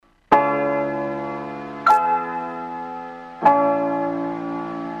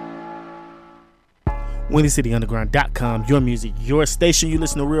WindyCityUnderground.com, your music, your station. You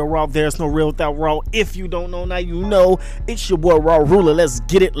listen to Real Raw. There's no real without Raw. If you don't know, now you know. It's your boy Raw Ruler. Let's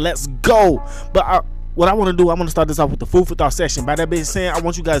get it. Let's go. But what I want to do, I want to start this off with the food for thought session. By that being said, I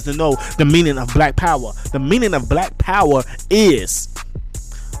want you guys to know the meaning of black power. The meaning of black power is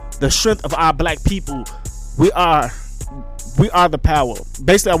the strength of our black people. We are the power.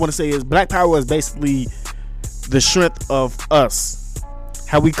 Basically, I want to say is black power is basically the strength of us.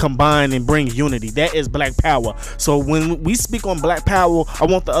 How we combine and bring unity. That is black power. So when we speak on black power, I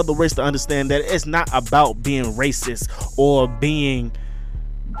want the other race to understand that it's not about being racist or being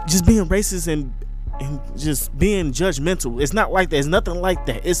racist and just being judgmental. It's not like that. It's nothing like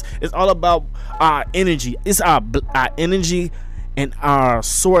that. It's all about our energy. It's our energy and our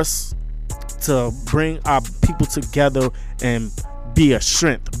source to bring our people together and be a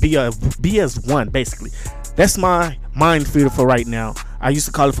strength. Be as one, basically. That's my mind feeder for right now. I used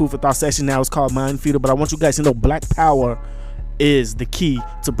to call it food for thought session. Now it's called mind feeder. But I want you guys to know black power is the key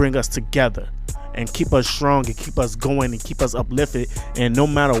to bring us together and keep us strong and keep us going and keep us uplifted. And no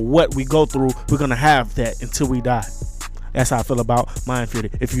matter what we go through, we're going to have that until we die. That's how I feel about mind feeder.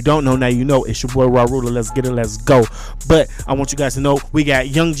 If you don't know, now you know. It's your boy Raw Ruler. Let's get it. Let's go. But I want you guys to know we got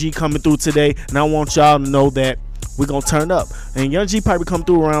Young G coming through today. And I want y'all to know that we're going to turn up. And Young G probably come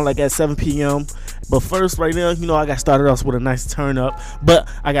through around like at 7 p.m. But first, right now, you know, I got started off with a nice turn up. But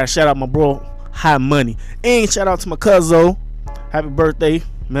I got to shout out my bro, High Money. And shout out to my cousin. Happy birthday,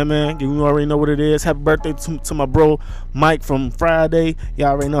 man. You already know what it is. Happy birthday to my bro, Mike from Friday. Y'all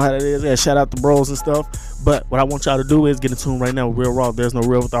already know how that is. Yeah, shout out to bros and stuff. But what I want y'all to do is get in tune right now with Real Raw. There's no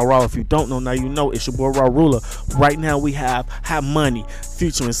real without Raw. If you don't know, now you know. It's your boy Raw Ruler. Right now we have High Money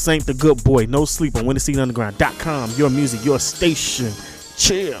featuring Saint the Good Boy. No Sleep on WindyCityUnderground.com. Your music, your station.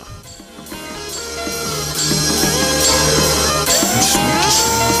 Chill.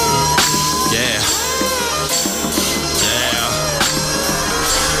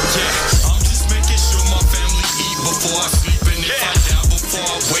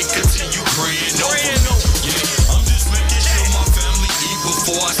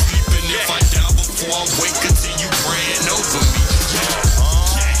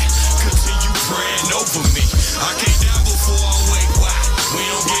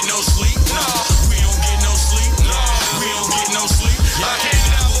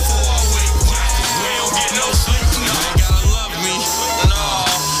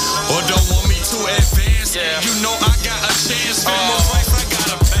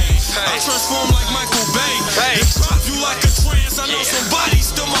 Transform like Michael Bay. They drop you like a trance. I know somebody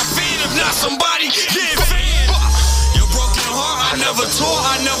still my feet. If not somebody, get fan. Your broken heart, I never tore,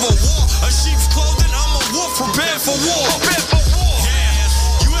 I never wore. A sheep's clothing, I'm a wolf prepared for war.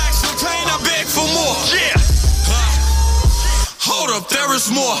 Yeah, you ask for pain, I beg for more. Yeah. Hold up, there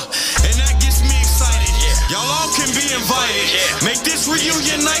is more, and that gets me excited. Y'all all can be invited. Make this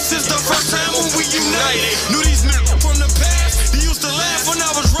reunion nice. It's the first time when we united. Knew these niggas from the past. They used to laugh when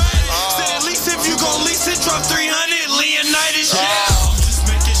I was riding. Said at least if you gon' lease it, drop 300 Leonidas. I'm just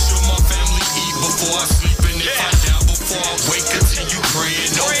making sure my family eat before I sleep, and if I die before I wake, continue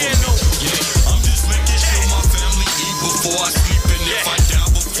praying over me. Yeah, I'm just making sure my family eat before I sleep, and if I die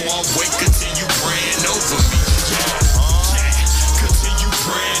before I wake, continue praying over me. Continue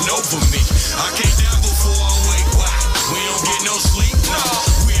praying over me. I can't die before I wake. Why? We don't get no sleep. No,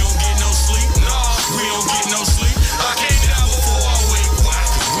 we don't get no sleep. No, we don't get no sleep. I can't die before I wake. Why?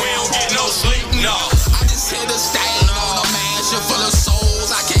 We don't get no sleep. No. I just hit a stain on a mansion full of souls.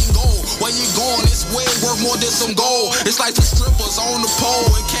 I can't go where you going. This way worth more than some gold. It's like the strippers on the pole.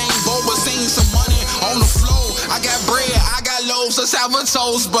 It can't vote but seen some money on the floor. I got bread, I got loaves, let's have a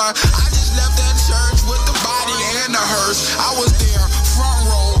toast. But I just left that church with the body and the hearse. I was there, front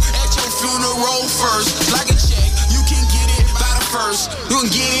row, at your funeral first. Like a check, you can get it by the first. You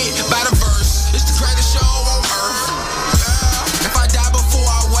can get it by the verse. It's the greatest show on earth. If I die before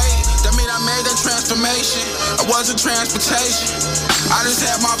I wait, that mean I made that transformation. It wasn't transportation. I just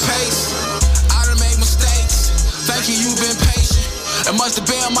had my pace. I done made mistakes. Thank you, you've been patient. It must have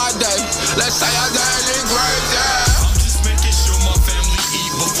been my day. Let's say I died in great day. I'm just making sure my family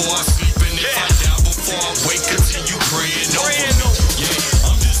eat before I sleep, and if I die before I wake, continue praying over me. Yeah,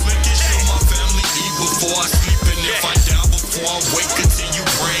 I'm just making sure my family eat before I sleep, and if I die before I wake, continue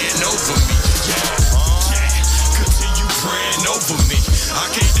praying over me. Continue praying over me. I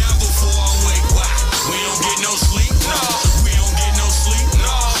can't die before I wake. Why? We don't get no sleep. No, we don't get no sleep.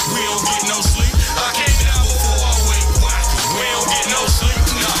 No, we don't get no sleep. I can't die before I wake. Why? We don't get no sleep.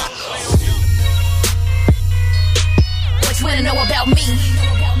 No. What you wanna know about me?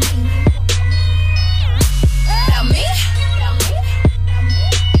 About me?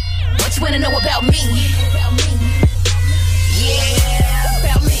 What you wanna know about me? Yeah,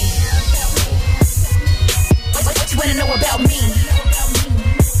 about me. What you wanna know about me?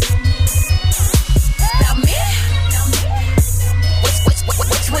 About me?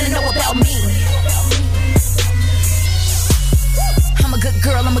 What you wanna know about me? I'm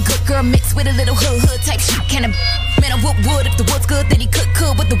a good girl mixed with a little hood type shit. Can I man, I whoop wood. If the wood's good, then he could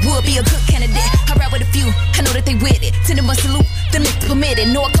with the wood. Be a good candidate. I ride with a few, I know that they with it. Send them a salute, them it's permitted.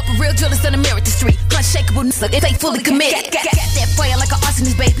 Know a couple real drillers on the merit the street. Unshakable, if they fully committed. Got that fire like an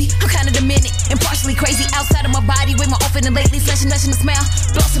arsonist, baby. I'm kinda demented and partially crazy. Outside of my body, way more often than lately. Flashing, the smile,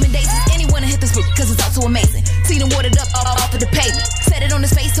 blossoming daisies. Anyone to hit this book, cause it's also amazing. See them watered up off of the pavement. Set it on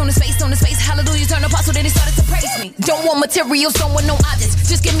his face, on his face, on his face. Hallelujah, turn apostle, then he started to praise me. Don't want materials, don't want no objects.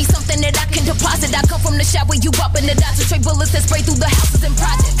 Just give me something that I can deposit. I come from the shop where you up in the dots. Straight bullets that spray through the houses and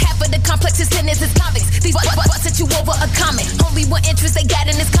projects. Half of the complex's tenants is convicts. These butts at you over a comment. Only one interest they got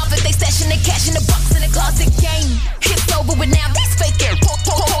in this conflict. They stashing their cash in the box in the closet game. It's over with now. These fake air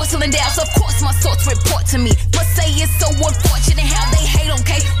porcelain dolls. Of course my source report to me. But say it's so unfortunate how they hate on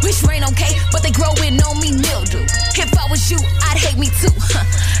K. Wish rain on K, but they growing on me mildew. If I was you, I'd hate me too.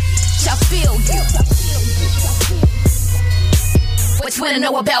 I feel you. What you wanna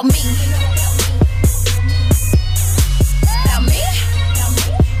know about me? About me?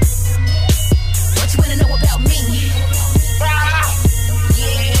 What you wanna know about me?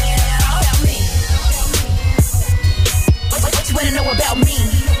 Yeah, about me. What you wanna know about me?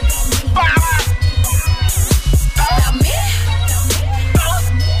 About me?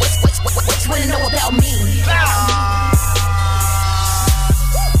 What you wanna know about me?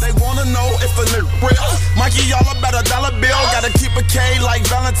 They wanna know if a nigga real. Mikey, y'all about $1 bill. Gotta keep a K like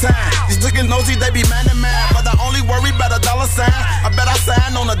Valentine. These looking nosy, they be man to man. But I only worry about $sign. I bet I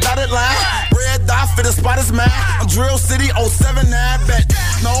sign on a dotted line. Red dot for the spot is mine. I'm Drill City 079. Bet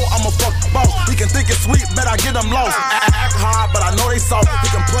no, I'm a fuck boss. He can think it's sweet, bet I get him lost. Act hard, but I know they soft. He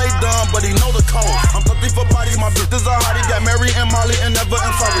can play dumb, but he know the code. I'm 50 for body, my bitch is a hottie. Got Mary and Molly and never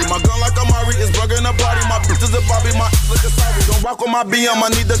and sorry. My gun like a Mari is rugging a body. My bitch is a Bobby, my look is sorry. Don't rock with my BM, I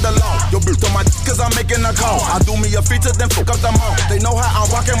need the law. Yo bitch on my dick cause I'm making a call. I do me a feature, then fuck up the mall. They know how I'm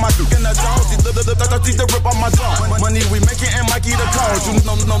rocking my dick in the jaws. He teeth to rip on my jaw. Money we making and Mikey the cause. You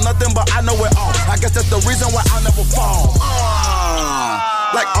know nothing, but I know it all. I guess that's the reason why I never fall.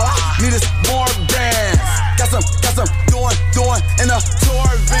 Like all I need is more bands. Got some doing in a tour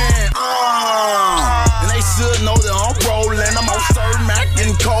van. And they should know that I'm rolling. I'm on Sir Mac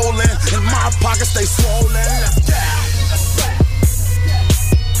and Colin. And my pockets stay swollen.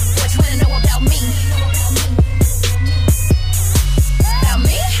 What you wanna know about me? About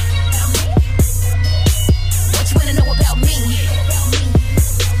me? What you wanna know about me?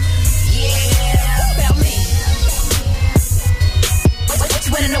 Yeah, about me. What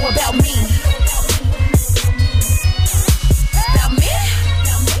you wanna know about me? About me?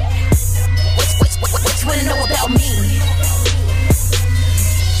 What you wanna know about me?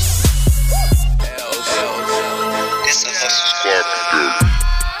 It's a hustle squad.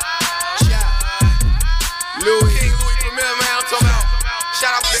 Louis Premier, man, I'm talking about.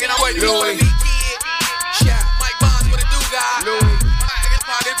 Shout out to Louis. Shout Mike Bonds, what it do, guys? Louis.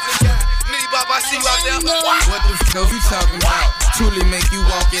 I see you out there. What the f*** you talking about? Truly make you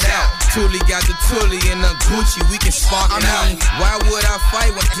walk it out. Truly got the Tully and the Gucci, we can spark it out. Why would I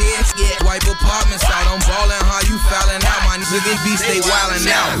fight when kids get wipe apartments out? I'm ballin', how you fouling out? My niggas be stay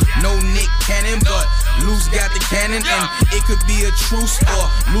wildin' out. No Nick Cannon, but Loose got the cannon, and it could be a truce or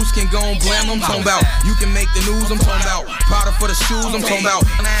Loose can go and blam. I'm talking about you can make the news. I'm talking about powder for the shoes. I'm talking about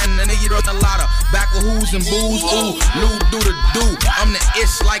and then you a lot of back of who's and booze. Ooh, Lou do the do. I'm the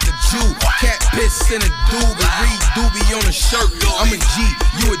ish like a Jew. Cat piss in a doobie, read doobie on a shirt. I'm a G,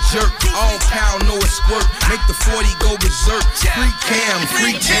 you a jerk. All cow know a squirt. Make the 40 go berserk. Free cam,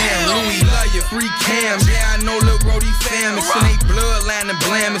 Louis love you. Free cam, yeah I know Lil Brody fam. It's in they bloodline and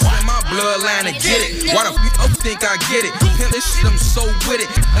blam. It's in my bloodline to get it. Why the f*** think I get it? Pimp this shit, I'm so with it.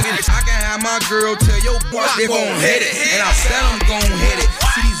 I can have my girl tell your boy they gon' hit it. And I said I'm gon' hit it.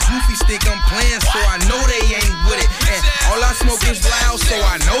 See these goofies think I'm playing, so I know they ain't with it. And all I smoke is loud, so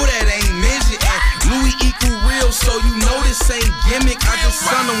I know that ain't midget. And Louis equal real, so you know this ain't gimmick. I just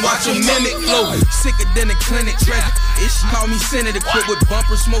son them watch a mimic flow. Sicker than a clinic. Ish call me Senate, equipped with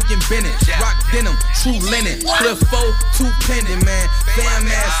bumper smoking Bennett. Rock denim, true linen. Cliff 4, 2 pendant, man.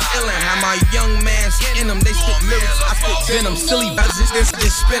 Fam ass illin'. How my young man lines in them. They spit lyrics, I spit venom. Silly buzzes,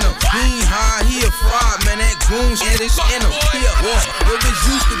 this spin them. He ain't high, he a fraud, man. That goon shit is in him. He a war. Well, this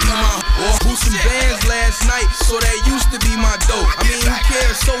used to be my war. Who some bands last night, so that used to be my dope. I mean, who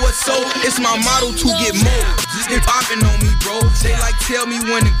cares? So what? So it's my motto to get more. Just get popping on me, bro. They like tell me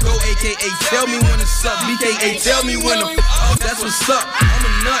when to go, aka tell me when to suck, aka tell me when to up. That's what's up. I'm a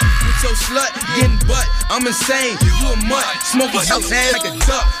nut with your slut, getting butt. I'm insane. You a mutt, smoking house head like a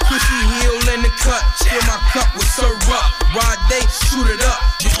duck. Pushy heel in the cut, fill my cup with syrup. Ride day, shoot it up.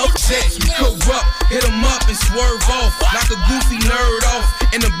 Get upset, you corrupt. Hit 'em up and swerve off. Knock a goofy nerd off.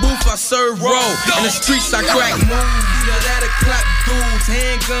 In the booth, I serve roll. In the streets, I crack moves. Yeah, that'll clap dudes.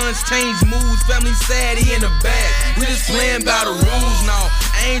 Handguns change moods. Family sad, he in the bag. We just playing by the rules now.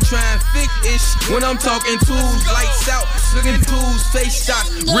 I ain't trying to fix ish when I'm talking tools. Lights out, looking tools, face shots,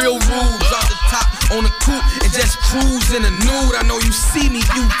 real rules. Off the top on the coupe and just cruise in the nude. I know you see me,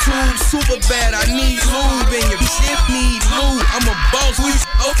 YouTube. Super bad, I need lube. And your shit need lube. I'm a boss. We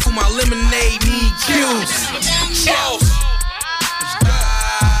up for my lemonade, need cues. Boss.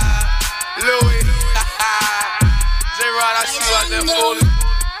 Louis. J-Rod, I see you out there fooling.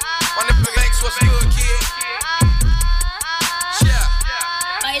 My nigga Max, what's good, kid? Yeah.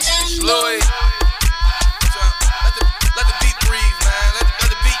 Louis. Let the beat breathe, man.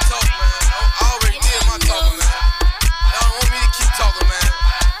 Let the beat talk, man. I already did my talking, man. Y'all don't want me to keep talking, man.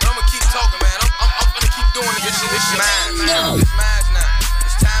 But I'm gonna keep talking, man. I'm gonna keep doing it. This shit mine, man. It's mine now.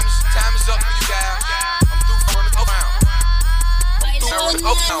 Time is up for you guys. I'm through for the Uptown.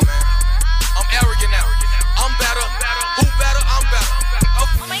 Uptown, man. I'm arrogant now. I'm better. Who better? I'm better. Oh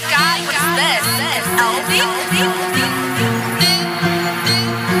my God, what is this?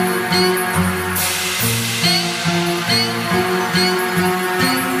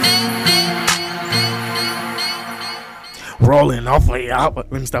 Rolling off of y'all.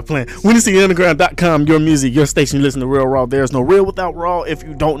 Let me stop playing. WindyCityUnderground.com, your music, your station. You listen to Real Raw. There's no real without raw. If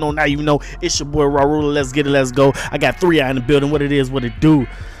you don't know, now you know. It's your boy Raw Ruler. Let's get it. Let's go. I got 3 in the building. What it is, what it do.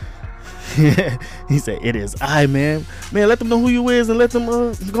 He said it is I, man. Let them know who you is and let them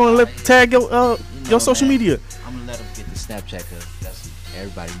go and let tag your social media. I'm gonna let them get the Snapchat because that's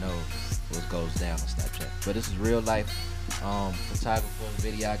everybody knows what goes down on Snapchat. But this is real life. Photographer,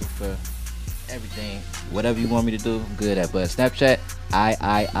 videographer, everything. Whatever you want me to do, I'm good at. But Snapchat,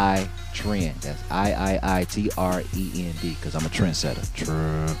 I trend. That's IIITREND because I'm a trendsetter.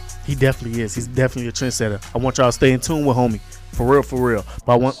 He definitely is. He's definitely a trendsetter. I want y'all to stay in tune with homie. For real.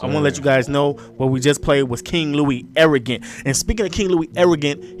 But I want to let you guys know what we just played was King Louis Arrogant. And speaking of King Louis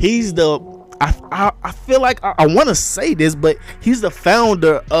Arrogant, he's the I feel like I want to say this, but he's the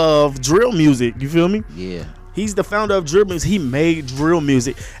founder of drill music. You feel me? Yeah. He's the founder of drill music. He made drill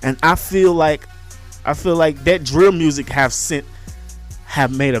music, and I feel like that drill music have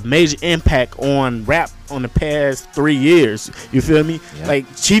made a major impact on rap on the past 3 years. You feel me? Yeah. Like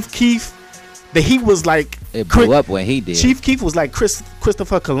Chief Keef. He was like it blew up when he did. Chief Keef was like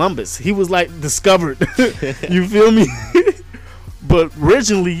Christopher Columbus. He was like discovered. You feel me? But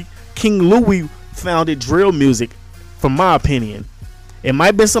originally, King Louis founded drill music, from my opinion. It might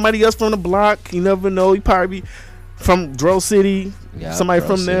have been somebody else from the block. You never know. He probably be from Drill City. Yeah, somebody Drill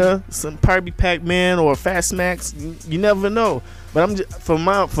from City. There. Some probably Pac-Man or Fast Max. You never know. But I'm just, from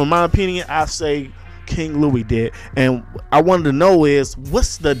my opinion, I say King Louis did. And I wanted to know is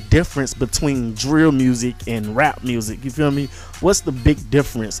what's the difference between drill music and rap music? You feel me? What's the big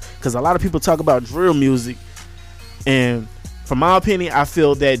difference? Because a lot of people talk about drill music, and from my opinion, I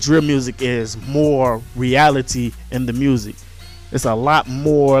feel that drill music is more reality in the music. It's a lot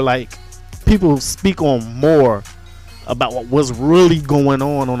more like people speak on more about what's really going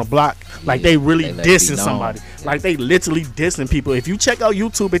on the block. Like they really dissing somebody. Like they literally dissing people. If you check out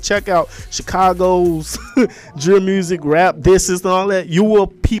YouTube and check out Chicago's drill music, rap, disses and all that, you will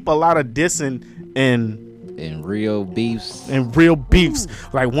peep a lot of dissing and real beefs.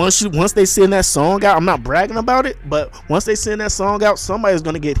 Like once they send that song out, I'm not bragging about it, but once they send that song out, somebody's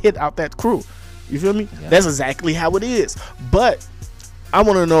gonna get hit out that crew. You feel me? Yeah. That's exactly how it is. But I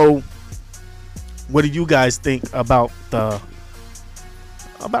want to know, what do you guys think about the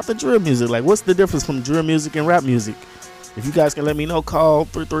drill music? Like, what's the difference from drill music and rap music? If you guys can let me know, call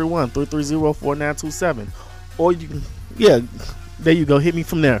 331-330-4927. Or you can, there you go. Hit me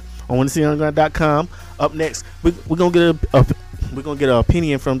from there on WindyCityUnderground.com. Up next, we're gonna get an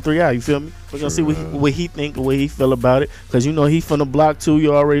opinion from 3i. You feel me? We're gonna see what he think, what he feel about it. Cause you know he from the block too.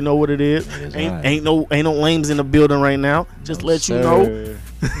 You already know what it is. Ain't no lames in the building right now. Just let you know.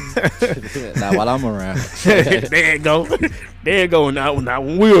 Not while I'm around. There you go. Not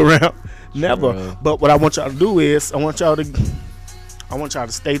when we're around. Never. But what I want y'all to do is I want y'all to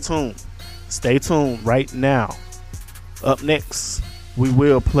stay tuned. Stay tuned right now. Up next, we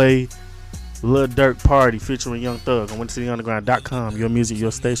will play Lil Durk Party featuring Young Thug on WinterCityUnderground.com. Your music,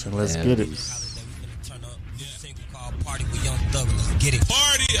 your station. Let's get it. Get it.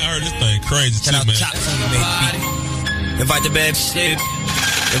 Party! I heard this thing crazy too, man. Invite the bad shit.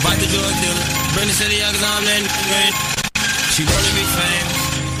 Invite the drug dealer. Bring the city young on that nigga. She wanna be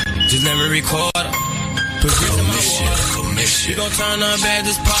famous. Just let me record her. Put grits in my water. We gon' turn her back,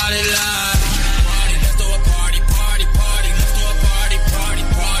 this party live. Let's throw a party, party, party. Let's throw a party, party,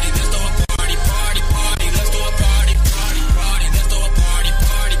 party. Let's throw a party, party, party. Let's throw a party, party, party. Let's throw a party,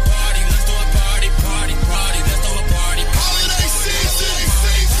 party, party. Let's throw a party, party, party. Let's throw a party,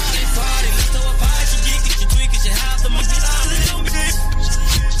 party. Let's throw a party. She geek it, she tweak it, she house the monkey.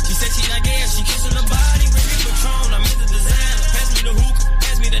 She said she not gay, she kissing the body. Bring me Patron, I'm in the designer. Pass me the hookah,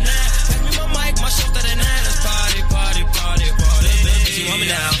 pass me the nine. Pass me my mic, my show to the nine. Let's party, party, party, party. She want me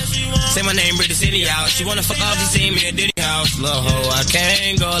now. Say my name, bring the city out. She wanna fuck off, she see me at Diddy house. Lil' ho, I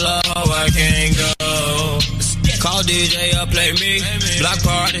can't go, lil' ho, I can't go. Call DJ up, play me. Block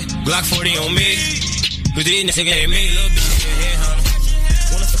party, Glock 40 on me. Cause these niggas hate me. Little bitch, head hunter.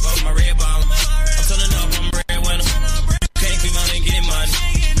 Wanna fuck off my red bottom. I'm turning up, I'm a red winner. Can't keep money, get money.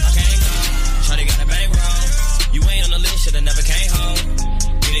 I can't go. Shawty got a bankroll. You ain't on the list, shoulda never came home.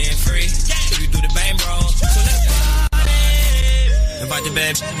 Get in free, if you do the bang, bro. So let's party. Invite the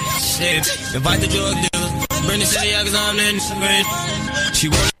bad shit. Invite the drug dealer. Bring the city out, cause I'm in the screen. She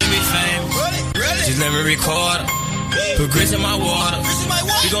wanna be famous. Just let me record her. Put grits in my water.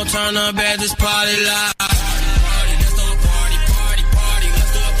 We gon' turn her back, this party live. Let's throw a party, party, party.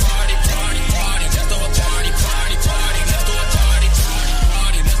 Let's throw a party, party, party. Let's throw a party, party, party. Let's throw a party, party,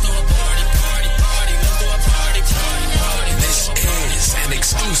 party. Let's throw a party, party, party. Let's throw a party, party, party. This is an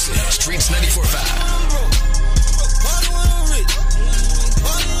exclusive Streets 94.5.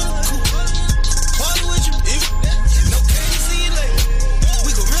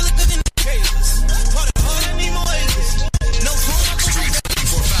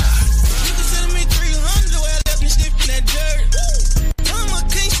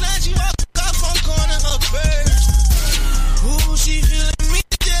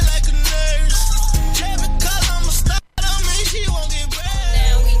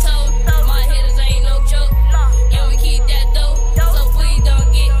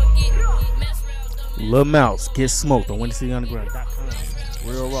 Lil Mouse, Get Smoked on WinterCityUnderground.com.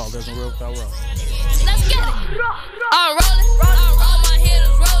 Real raw, there's no real without raw. Let's get it. I'm rolling. All my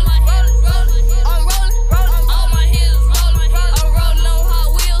hitters rolling. I'm rolling. All my hitters rolling. I'm rolling on Hot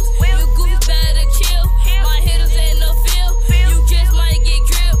Wheels. You goose better chill. My hitters in the field. You just might get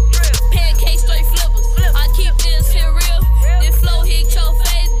drilled. Pancake straight flippers. I keep this here real. This flow hit your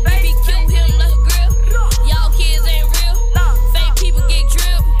face. BBQ him like a grill. Y'all kids ain't real. Fake people get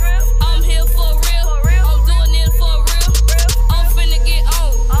drilled. I'm here for real. I'm doing it for real. I'm finna get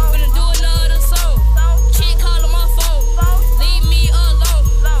on. Finna do another song. Chick calling my phone. Leave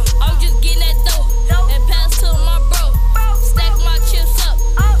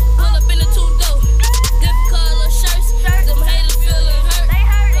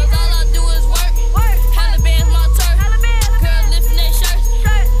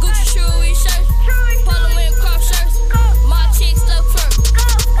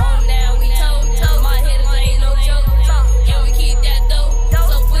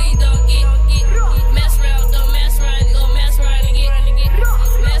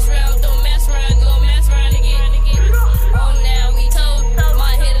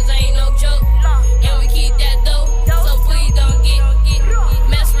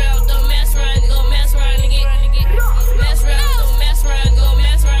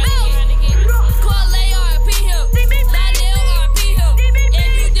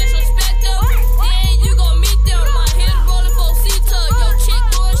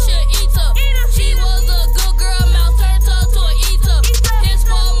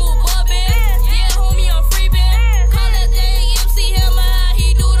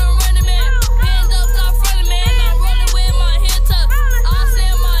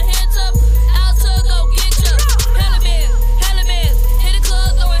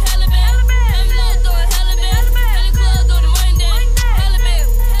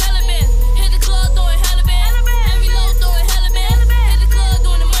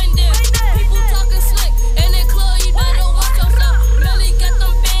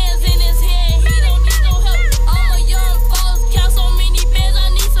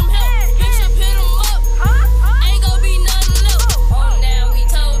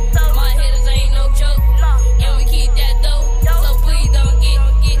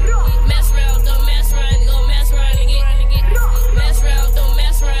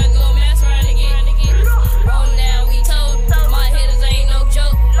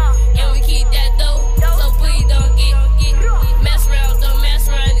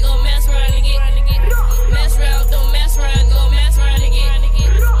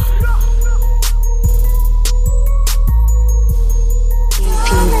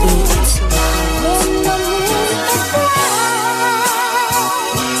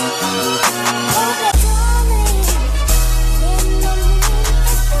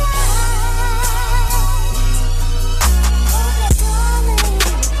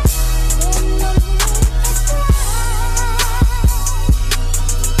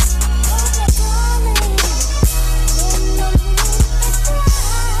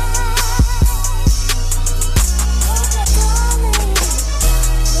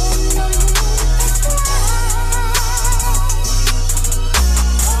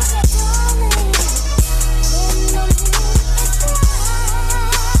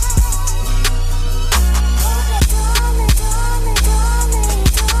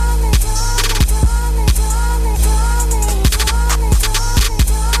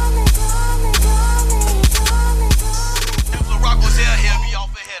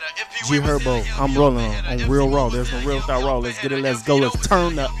G Herbo. I'm rolling on Real Raw. There's no real without raw. Let's get it. Let's go. Let's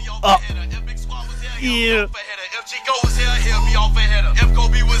turn up. Yeah. If Chico was here, he'll be off ahead of. If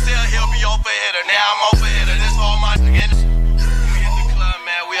Kobe was here, he'll be off ahead of. Now I'm off ahead of. This for all my niggas. We hit the club,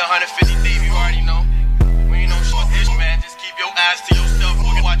 man. We 150 deep, you already know. We ain't no short dish, man. Just keep your eyes to yourself.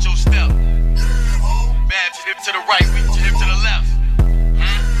 Watch your step. Bad hip to the right, we hip to the left.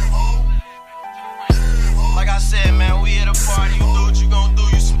 Like I said, man, we at a party. You do what you gon' do.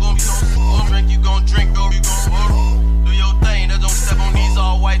 You spoon, you gon' drink, you gon' drink, go, you gon' do your thing. Don't step on these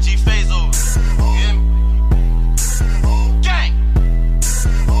all white G Fazos. Yeah. Gang.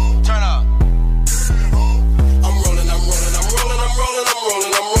 Turn up. I'm rolling, I'm rolling, I'm rolling, I'm rolling, I'm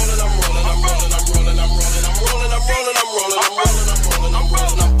rolling, I'm rolling, I'm rolling, I'm rolling, I'm rolling, I'm rolling, I'm rolling, I'm rolling, I'm rolling, I'm rolling, I'm rolling, I'm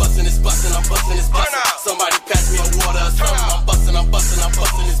rolling, I'm busting this, busting, I'm busting this, busting. Somebody pass me a water, I'm busting, I'm busting, I'm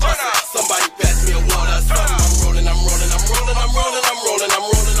busting this, busting. Somebody pass me a water, I'm rolling, I'm rolling, I'm rolling, I'm rolling, I'm rolling, I'm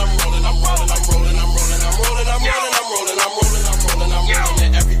rolling, I'm rolling, I'm rolling, I'm rolling, I'm rolling, I'm rolling, I'm rolling, I'm rolling, I'm rolling, I'm rolling, I'm rolling.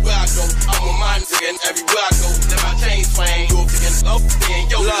 And everywhere I go, I'm a mind again. Everywhere I go, let my chains flame. You again, stay in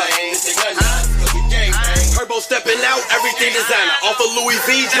your lane. This ain't nothing, cause we gang bang. Herbo stepping out, everything designer. Off of Louis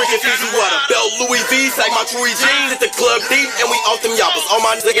V, drinking Fiji water. Bell Louis V, like my True jeans. Hit the club deep, and we off them yappers. All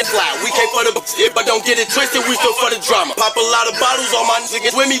my niggas fly. We came for the shit, but don't get it twisted. We still for the drama. Pop a lot of bottles, all my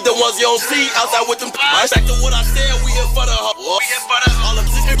niggas with me. The ones you don't see outside with them. Back to what I said, we here for the hustle. We here for the all of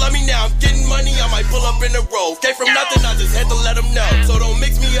this. Let me now, I'm getting money. I might pull up in the road. Came from nothing, I just had to let them know. So don't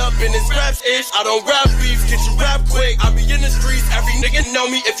mix me up in this rap ish. I don't rap beef, get you rap quick. I be in the streets, every nigga know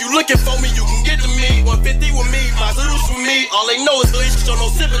me. If you looking for me, you can get to me. 150 with me, my zoodles for me. All they know is glitch, show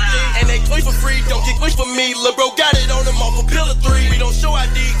no sympathy. And they glitch for free, don't get glitch for me. Lil' bro got it on him off a pill of 3. We don't show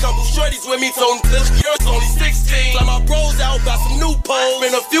ID, couple shorties with me. So it's only 16. Fly my bros out, got some new poles.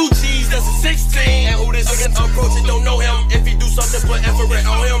 Spend a few G's, that's a 16. And who this nigga approach it, don't know him. If he do something, put effort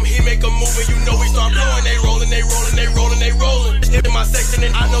on him. He make a move and you know we start blowing. They rolling, they rolling, they rolling, they rolling. In my section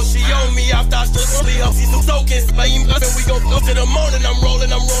and I know she on me. After I still sleep up, see some tokens. And we gon' go to the morning. I'm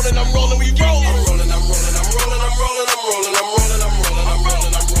rolling, I'm rolling, I'm rolling, we rolling. I'm rolling, I'm rolling, I'm rolling, I'm rolling, I'm rolling, I'm rolling, I'm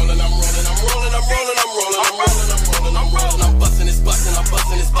rolling, I'm rolling, I'm rolling, I'm rolling, I'm rolling, I'm rolling, I'm rolling, I'm rolling, I'm rolling, I'm rolling. I'm busting this, busting, I'm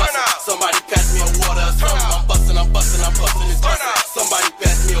busting this, busting. Somebody pass me a water, I'm busting, I'm busting, I'm busting this, busting. Somebody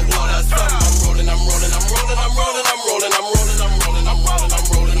pass me a water, I'm rolling, I'm rolling, I'm rolling, I'm rolling, I'm rolling, I'm rolling, I'm rolling, I'm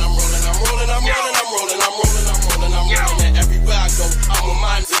rolling, I'm rolling, I'm rolling, I'm rolling, I'm rolling, I'm rolling, I'm rolling, I'm rolling, I'm rolling. And everywhere I go, I'm a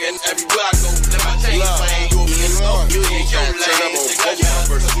mind again. Everywhere I go, let my chains flame. You ain't your lane.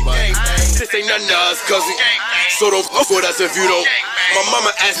 This ain't nothing to us, cousin. So don't fuck with us if you don't. My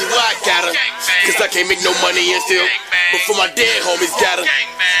mama asked me why I got her, cause I can't make no money and still. But for my dead homies got her,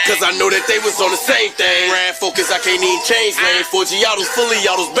 cause I know that they was on the same thing. Ran focus, I can't even change lane. 4 Giottos, fully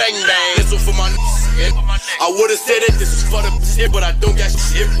autos, bang bang. This one for my I would've said it, this is for the shit, but I don't got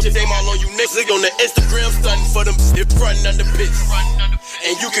shit. Just aim all on you niggas on the Instagram, stunting for them shit, frontin' under pitch.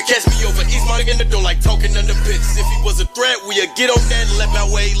 And you could catch me over East Martin in the door like talking under pitch. If he was a threat, we'd get on that and let my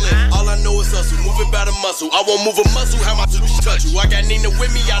way live. All I know is hustle, moving by the muscle. I won't move a muscle, how my to touch you. I got Nina with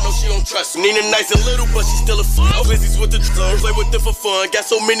me, I know she don't trust you. Nina nice and little, but she still a fool. Busy's with the drums, play with them for fun. Got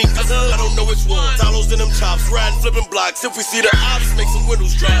so many cousins, I don't know which one. Talos in them chops, riding, flipping blocks. If we see the ops, make some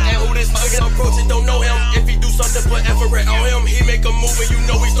windows drop. And who this nigga approach it, don't know him. If he do something, put effort on him. He make a move and you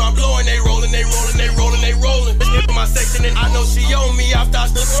know we start blowing. They rolling, they rolling, they rolling, they rolling. Bitch in my section and I know she on me. After I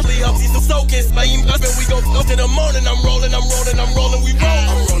still sleep up, see some soakins. We go up to the morning. I'm rolling, I'm rolling, I'm rolling, we roll.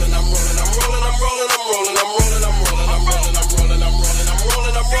 I'm rolling, I'm rolling, I'm rolling, I'm rolling, I'm rolling, I'm rolling, I'm rolling, I'm rolling, I'm rolling, I'm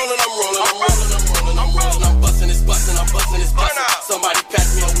rolling, I'm rolling, I'm rolling, I'm rolling, I'm rolling, I'm rolling, I'm rolling. I'm busting this, busting, I'm busting this, busting. Somebody pass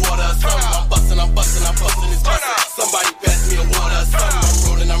me a water, I'm busting, I'm busting, I'm busting this, busting. Somebody pass me a water, I'm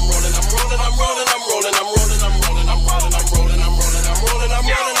rolling, I'm rolling, I'm rolling, I'm rolling, I'm rolling, I'm rolling, I'm rolling, I'm rolling, I'm rolling, I'm rolling, I'm rolling, I'm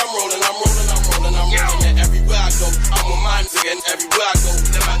rolling, I'm rolling, I'm rolling, I'm rolling, I'm rolling. And everywhere I go, I'm a mind again. Everywhere I go,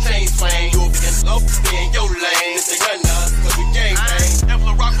 let my chains flame. You again, stay in your lane. This ain't nothing to us, cause we gang bang. If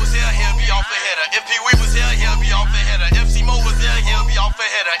Lil Rock was here, he'll be off ahead of. If Pee Wee was here, he'll be off ahead of. If C-Mo was here, he'll be off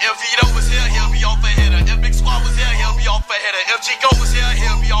ahead of. If Vito was here, he'll be off ahead of. If Big Squad was here, he'll be off ahead of. If Chico was here,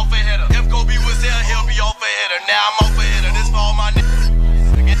 he'll be off ahead of. If Kobe was here, he'll be off ahead of. Now I'm off ahead of. This for all my niggas.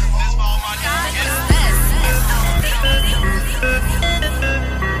 This for all my niggas.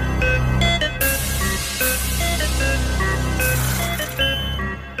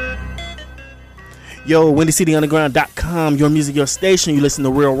 Yo, WindyCityUnderground.com, your music, your station. You listen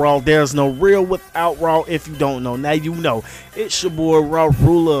to Real Raw. There's no real without Raw. If you don't know, now you know. It's your boy, Raw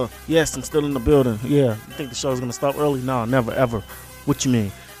Ruler. Yes, I'm still in the building. Yeah, you think the show's going to stop early? No, never, ever. What you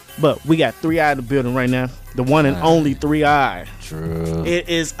mean? But we got 3i in the building right now. The one and only 3i. True. It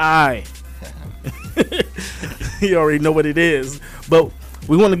is I. You already know what it is. But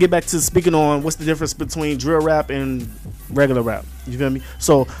we want to get back to speaking on what's the difference between drill rap and regular rap. You feel me?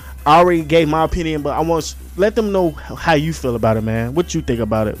 So I already gave my opinion, but I want let them know how you feel about it, man. What you think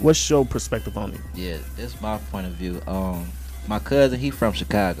about it? What's your perspective on it? Yeah, that's my point of view. My cousin, he from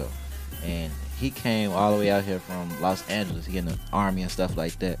Chicago, and he came all the way out here from Los Angeles. He in the army and stuff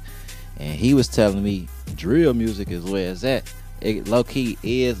like that. And he was telling me drill music is where it's at. It low key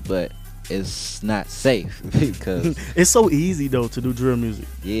is, but it's not safe because it's so easy though to do drill music.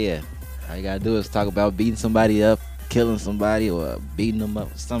 Yeah, all you gotta do is talk about beating somebody up, killing somebody, or beating them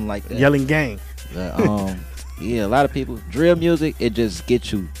up, something like that. Yelling gang. But, yeah, a lot of people drill music. It just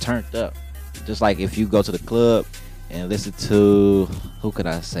gets you turned up. Just like if you go to the club and listen to who could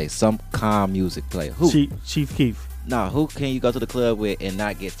I say some calm music play. Who? Chief Keef. No, who can you go to the club with and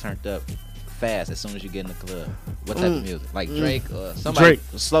not get turned up fast as soon as you get in the club? What type of music? Like Drake or somebody? Drake.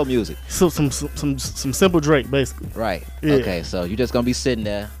 Slow music. So some simple Drake basically. Right. Yeah. Okay, so you're just gonna be sitting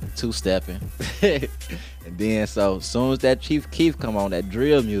there two-stepping, and then so as soon as that Chief Keef come on, that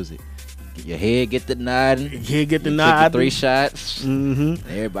drill music, your head get the nodding. Head get the you nod. take your 3 shots. Mm-hmm. And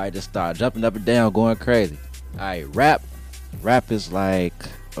everybody just start jumping up and down, going crazy. All right, rap. Rap is like,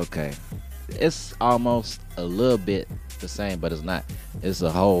 okay, it's almost a little bit the same, but it's not. It's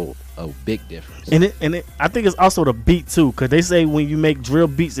a big difference. And it I think it's also the beat too, because they say when you make drill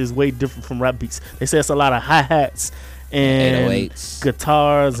beats is way different from rap beats. They say it's a lot of hi-hats and 808s,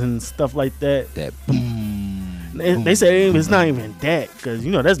 guitars and stuff like that. That boom. They say it's not even that, because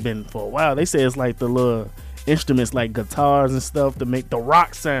you know that's been for a while. They say it's like the little instruments like guitars and stuff to make the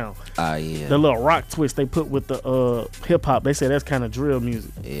rock sound. Yeah. The little rock twist they put with the hip hop. They say that's kind of drill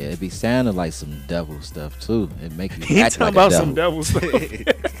music. Yeah, it be sounding like some devil stuff too. It makes you He act talking like about a some devil. devil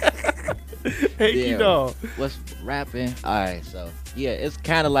stuff. Hey, you know. What's rapping? All right, so yeah, it's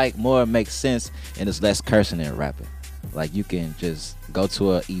kind of like more makes sense and it's less cursing than rapping. Like you can just go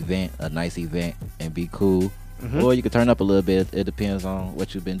to a nice event, and be cool, or you can turn up a little bit. It depends on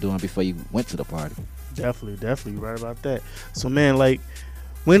what you've been doing before you went to the party. Definitely right about that. So man, like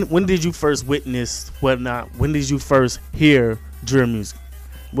when did you first witness when did you first hear drill music?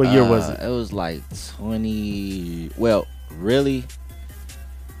 What year was it? It was like 20. Well, really,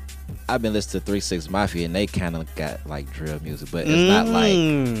 I've been listening to 3 6 Mafia, and they kind of got like drill music, but it's not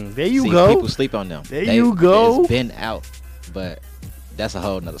like. There you go. People sleep on them. You go. It's been out, but that's a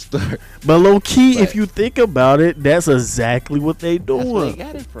whole nother story. But low key, if you think about it, that's exactly what they doing. That's where they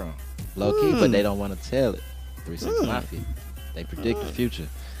got it from. Low key, but they don't want to tell it. 3 6 Mafia. They predict the future.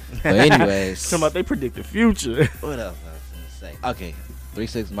 But anyways, talking about they predict the future. What else I was gonna say? Okay, 3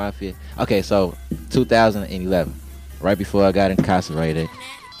 6 Mafia. Okay, so 2011, right before I got incarcerated,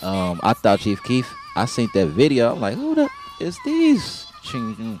 I thought Chief Keef. I seen that video. I'm like, who the is these?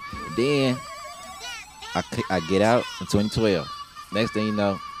 Then I get out in 2012. Next thing you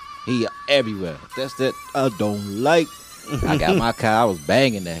know, he everywhere. That's that I don't like. I got my car. I was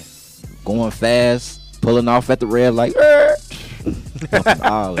banging that, going fast, pulling off at the red light.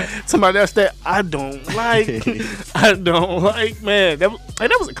 Somebody that's that I don't like. I don't like, man. That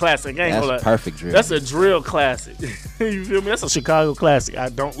was a classic. I ain't gonna lie. Perfect drill. That's a drill classic. You feel me? That's a Chicago classic. I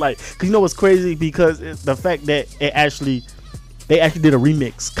don't like. Cause you know what's crazy? Because it's the fact that they actually did a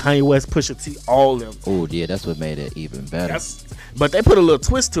remix. Kanye West, Pusha T, all them. Oh yeah, that's what made it even better. But they put a little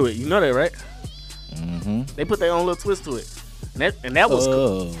twist to it. You know that, right? Mm-hmm. They put their own little twist to it. And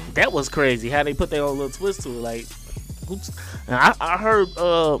that was crazy how they put their own little twist to it. Like, I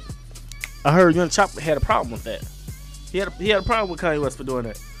heard Young Chop had a problem with that. He had a problem with Kanye West for doing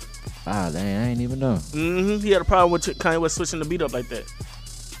that. Dang, I ain't even know. He had a problem with Kanye West switching the beat up like that.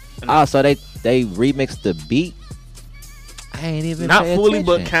 So they remixed the beat. I ain't even not fully,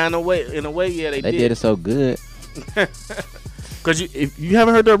 but kind of way. In a way, yeah, they did. They did it so good. Cause if you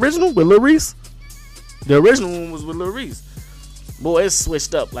haven't heard the original with Lil Reese, the original one was with Lil Reese. Boy, it's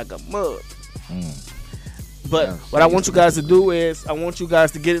switched up like a mug. But what I want you guys to do is I want you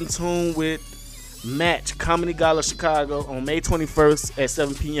guys to get in tune with Match Comedy Gala Chicago on May 21st at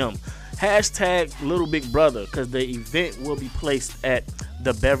 7 p.m. Hashtag Little Big Brother, because the event will be placed at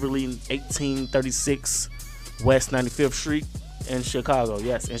the Beverly 1836 West 95th Street in Chicago.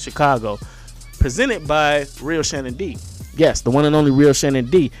 Yes, in Chicago. Presented by Real Shannon D. Yes, the one and only Real Shannon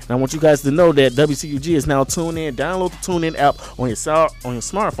D. And I want you guys to know that WCUG is now tuned in. Download the TuneIn app on your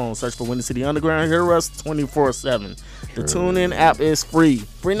smartphone. Search for Windy City Underground. Hear us 24/7. The TuneIn app is free.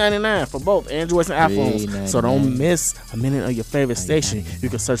 $3.99 for both Androids and iPhones. So don't miss a minute of your favorite station. You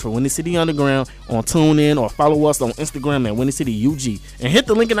can search for Windy City Underground on TuneIn or follow us on Instagram at Windy City UG. And hit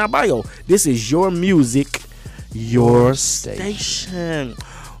the link in our bio. This is your music, your station.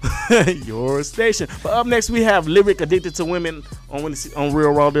 Your station. But up next we have Lyric, Addicted to Women on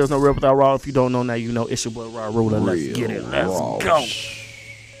Real Raw. There's no real without Raw. If you don't know now, you know. It's your boy Raw Ruler. Let's get it. Let's go.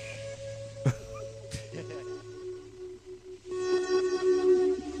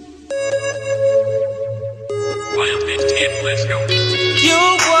 Let's go. You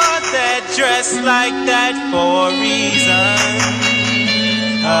wore that dress like that for a reason.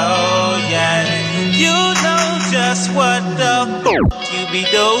 Oh yeah. You know just what the f*** you be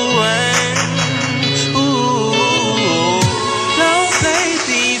doing. Ooh. Don't play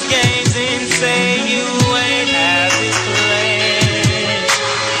these games and say you ain't have it planned.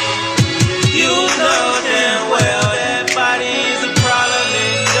 You know damn well that body's a problem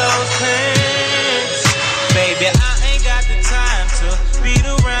in those pants. Baby, I ain't got the time to beat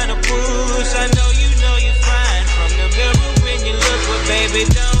around the bush. I know you're fine from the mirror when you look, but baby,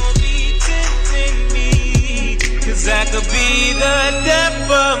 don't be tempting me, 'cause that could be the death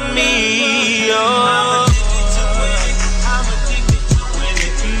of me. Oh, I'm addicted to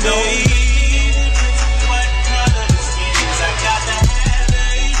women. Don't be what color the skin is. I got to have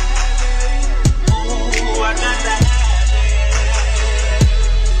it. Ooh, I got to have it.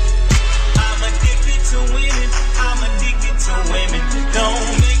 I'm addicted to women. I'm addicted to women. Don't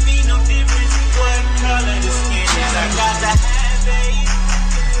make me no difference what color the skin is. I got to have it.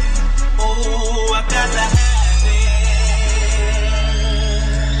 Oh, I got to have it.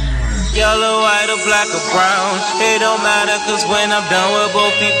 Yellow, white, or black, or brown, it don't matter, 'cause when I'm done, we'll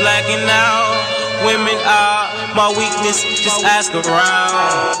both be blacking out. Women are my weakness, just ask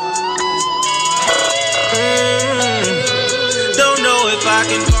around. Don't know if I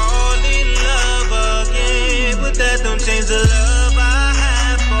can fall in love again, but that don't change the love I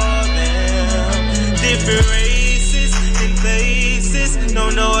have for them. Different races and faces,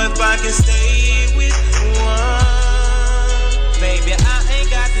 don't know if I can stay with one. Baby, I ain't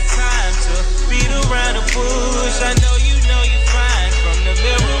got the time to beat around the bush. I know you're fine from the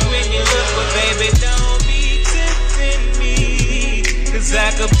mirror when you look, but baby, don't be tempting me, 'cause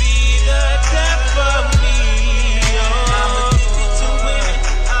that could be the death of me. Oh, I'm addicted to women.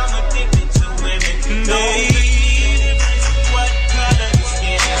 I'm addicted to women. Don't make me difference what color the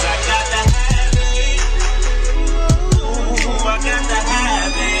skin is. I got to have it. Ooh, I got to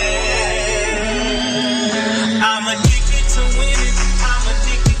have it. I'm addicted to women. I'm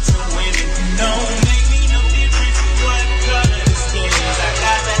addicted to women. Don't make me no difference what color the skin is. I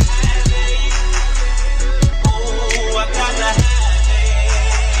got to have it. Oh, I got to have it.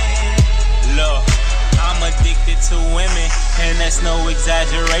 Look, I'm addicted to women, and that's no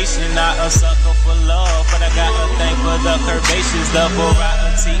exaggeration. Not a sucker for love, but I got a thing for the curvaceous. The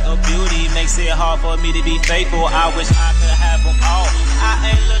variety of beauty makes it hard for me to be faithful. I wish I could have them all. I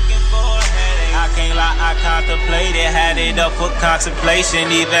ain't looking for a headache. I can't lie, I contemplated, had it up for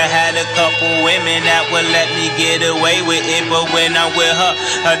contemplation. Even had a couple women that would let me get away with it, but when I'm with her,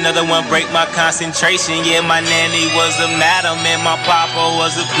 another one break my concentration. Yeah, my nanny was a madam and my papa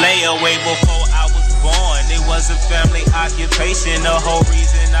was a player way before I was born. It was a family occupation. The whole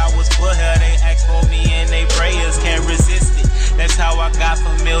reason I was put here, they asked for me and they prayers, can't resist it. That's how I got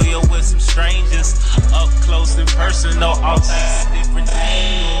familiar with some strangers, up close and personal, all types of different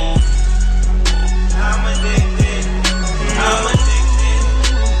angles. I'm addicted. I'm addicted.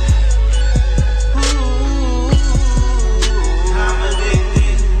 Ooh, I'm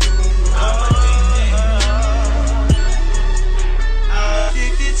addicted. I'm addicted. I'm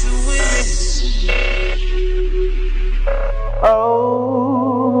addicted to women. Oh,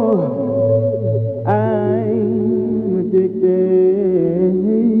 I'm addicted.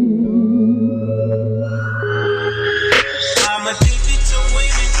 I'm addicted to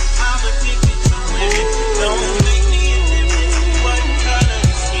women. I'm addicted to women. Don't make me a difference what color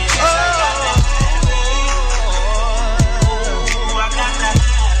the skin is. I got to have it. Oh, I got to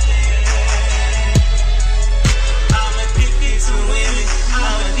have it. I'm addicted to women.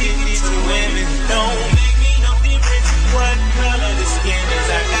 I'm addicted to women. Don't make me no difference what color the skin is.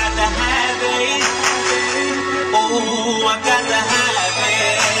 I got to have it. Oh, I got to have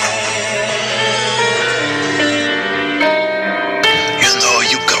it. You know,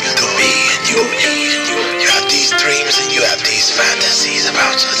 you come to me and you have these dreams and you have these fantasies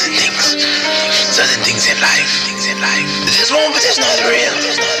about certain things in life. This is wrong, but it's not real.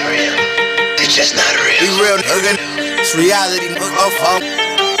 It's just not real. Be real, nigga. It's reality, nigga.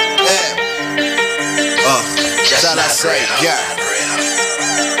 Yeah. Just Shall I not say, real. yeah.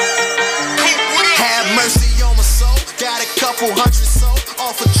 Have mercy on my soul. Got a couple hundred sold.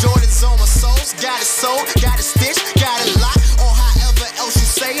 Off of Jordans on my soles. Got it sold, got it stitched, got it locked. Or however else you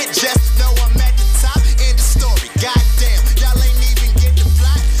say it. Just know I'm at the top. End the story. Goddamn, y'all ain't even get the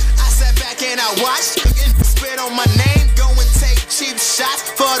plot.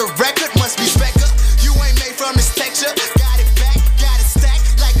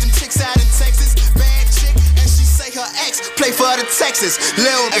 Texas.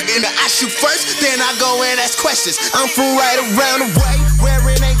 Lil' nigga, I shoot first, then I go and ask questions. I'm from right around the way, where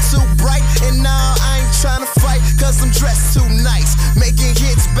it ain't too bright. And now I ain't tryna fight, cause I'm dressed too nice. Making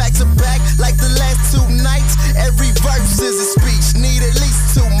hits back to back, like the last 2 nights. Every verse is a speech, need at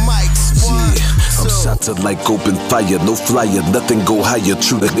least 2 mics. I'm shot to like open fire, no flyer, nothing go higher.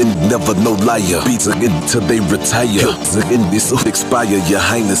 True, never no liar. Beats again till they retire. Again, this will expire. Your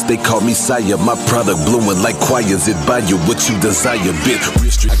Highness, they call me sire. My product blowing like choirs. It buy you what you desire. Bit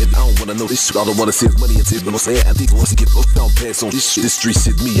restrict. I don't wanna know this shit. All I wanna see is money and tears. But I'm saying I think once you get hooked, I don't pass on this shit. This street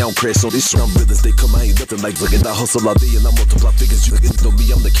shit me, I don't crash on this shit. I'm real as they come, I ain't nothing like fucking. I hustle all day and I multiply figures. You know me,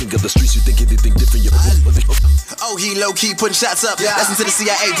 I'm the king of the streets. You think anything different? Oh, he low key putting shots up. Listen to the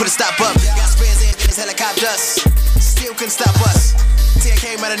CIA, put a stop up. Got spares in his helicopters. Still couldn't stop us. Tear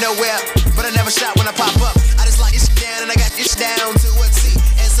came out of nowhere, but I never shot when I pop up. I just like this shit down and I got this down to a T.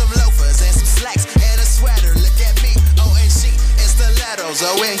 And some loafers and some slacks and a sweater. Look at me, oh and she, and stilettos,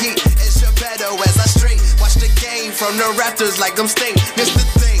 oh and he, and Geppetto as I straight. Watch the game from the Raptors like I'm Sting. This the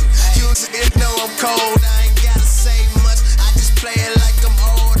thing, you know I'm cold. I ain't gotta say much. I just play it like I'm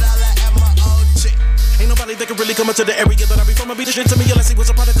old. I like my old chick. Ain't nobody that can really come into the area that I be from. I be the shit to me unless he was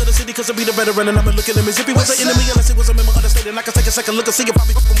a product of the city, cause I be the veteran and I'ma look at him as if he was an enemy. Unless he was a member of the state and I can take a second look and see if I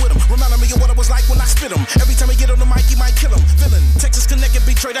be fucking with him. Reminding me of what I was like when I spit him. Every time I get on the mic, he might kill him. Villain, Texas connected,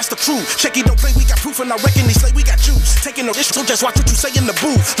 betray, that's the crew. Checky don't play, we got proof and I reckon he slay, we got juice. Taking no issue, so just watch what you say in the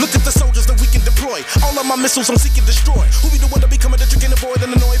booth. Look at the soldiers that we can deploy. All of my missiles I'm seeking destroy. Who be the one that be coming that you can avoid and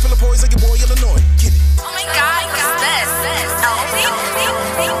annoy? Full of boys like your boy Illinois. Get it. Oh my God, what's this?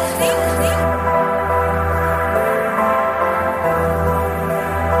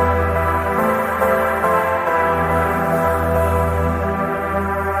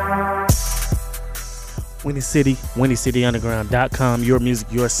 Windy City, WindyCityUnderground.com, your music,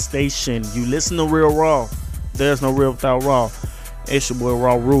 your station. You listen to Real Raw. There's no real without Raw. It's your boy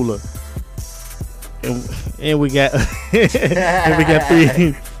Raw Ruler. And we got and we got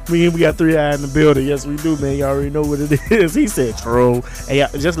three. We got 3 eye in the building. Yes, we do, man. You already know what it is. He said true. Hey,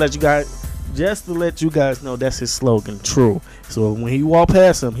 just to let you guys know that's his slogan, true. So when he walk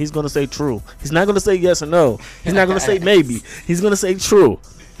past him, he's gonna say true. He's not gonna say yes or no. He's not gonna say maybe. He's gonna say true.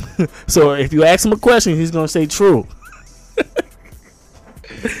 So if you ask him a question, he's gonna say true.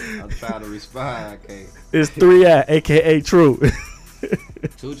 I'm trying to respond. Okay. It's 3 eye, aka true. 2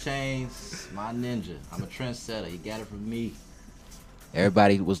 Chainz, my ninja. I'm a trendsetter. He got it from me.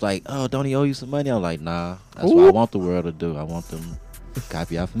 Everybody was like, "Oh, don't he owe you some money?" I'm like, "Nah, that's what I want the world to do. I want them to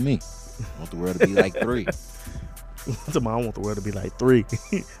copy out for me. I want the world to be like 3." I want the world to be like 3,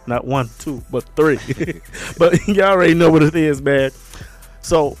 not 1, 2, but 3. But y'all already know what it is, man.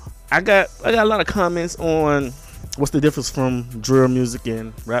 So I got a lot of comments on what's the difference from drill music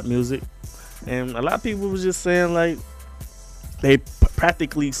and rap music, and a lot of people was just saying like they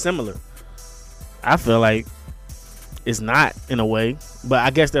practically similar. I feel like it's not in a way, but I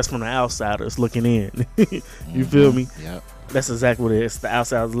guess that's from the outsiders looking in. You feel me? Yep. That's exactly what it is. The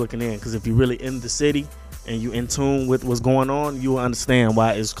outsiders looking in, because if you're really in the city and you in tune with what's going on, you will understand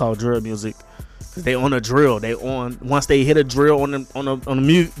why it's called drill music. Cause they on a drill. Once they hit a drill on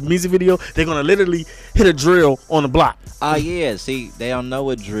the music video, they're gonna literally hit a drill on the block. Oh yeah, see, they don't know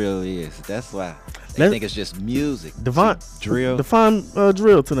what drill is. That's why they think it's just music. Define drill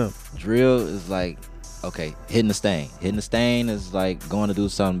to them. Drill is like, okay, hitting the stain. Hitting the stain is like going to do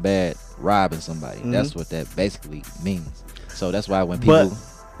something bad, robbing somebody. Mm-hmm. That's what that basically means. So that's why when people. But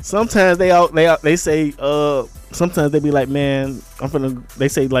sometimes they say sometimes they be like, man, they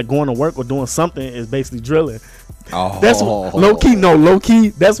say like going to work or doing something is basically drilling. Oh, that's low key.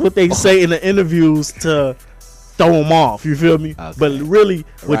 That's what they say in the interviews to throw them off. You feel me? Okay. But really,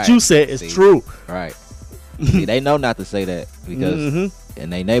 what you said is true. Right. See, they know not to say that because in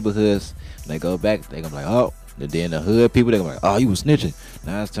their neighborhoods, when they go back, they gonna be like, oh, then the hood people, they gonna be like, oh, you was snitching.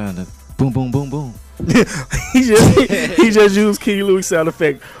 Now it's time to boom, boom, boom, boom. he just used King Louis sound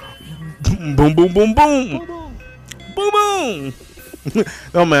effect. Boom, boom, boom, boom, boom, boom, boom.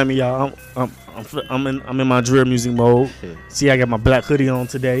 Don't mind me, y'all. I'm in my drill music mode. See, I got my black hoodie on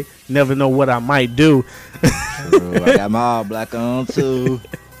today. Never know what I might do. I got my all black on too.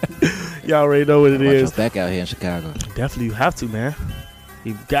 Y'all already know what it is. Watch your back out here in Chicago. Definitely, you have to, man.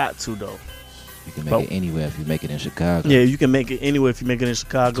 You got to though. You can make it anywhere if you make it in Chicago. Yeah, you can make it anywhere if you make it in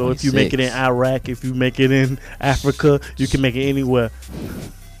Chicago. 26. If you make it in Iraq, if you make it in Africa, you can make it anywhere.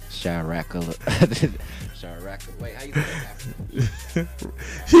 Chirac. Wait, how you say that?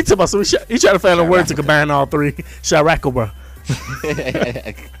 He talking about he trying to find a word to combine all 3. Chirac, bro.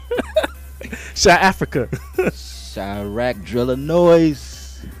 Africa. Chirac driller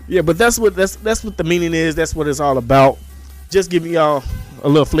noise. Yeah, but that's what the meaning is. That's what it's all about. just giving y'all a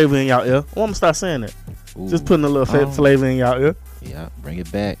little flavor in y'all ear. I'm gonna start saying that. Ooh. Just putting a little flavor in y'all ear. Yeah, bring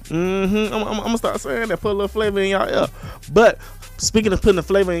it back. I'm gonna start saying that. Put a little flavor in y'all ear. But speaking of putting the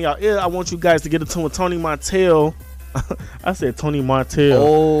flavor in y'all ear, I want you guys to get into with Tony Martell. I said Tony Martell.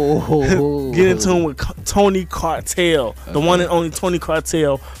 Oh, get in tune with Tony Cartel, the one and only Tony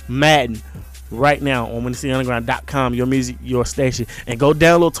Cartel, Madden, right now on WhenTheCityUnderground.com. Your music, your station, and go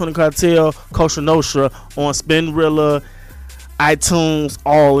download Tony Cartel, Kosher Nostra on Spinrilla, iTunes,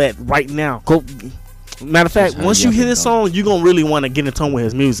 all that right now. Go. Matter of fact, once you hear this song, you're gonna really want to get in tune with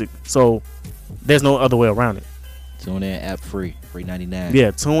his music. So there's no other way around it. TuneIn app free 99.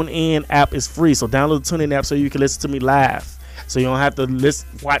 Yeah, TuneIn app is free. So download the TuneIn app so you can listen to me live. So you don't have to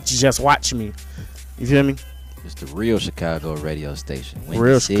watch me. You feel me? It's the real Chicago radio station.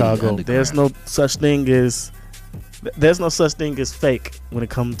 Real Chicago. There's no such thing as fake when it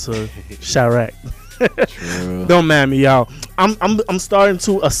comes to Chirac. Don't mind me, y'all. I'm starting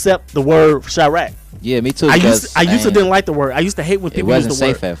to accept the word Chirac. Yeah, me too. I used to didn't like the word. I used to hate when people used the word.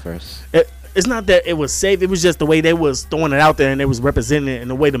 It wasn't safe at first. It's not that it was safe. It was just the way they was throwing it out there and they was representing it, and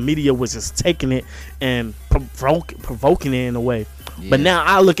the way the media was just taking it and provoking it in a way. Yeah. But now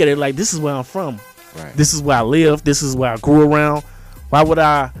I look at it like, this is where I'm from. Right. This is where I live. This is where I grew around. Why would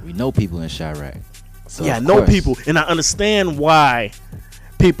I? We know people in Chirac. So yeah, I know people, and I understand why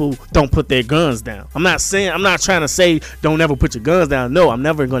people don't put their guns down. I'm not trying to say don't ever put your guns down. No, I'm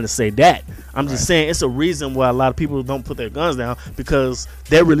never going to say that. I'm just saying it's a reason why a lot of people don't put their guns down, because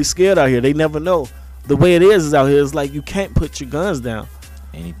they're really scared out here. They never know. The way it is out here is like, you can't put your guns down.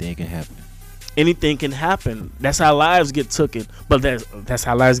 Anything can happen. Anything can happen. That's how lives get taken. But that's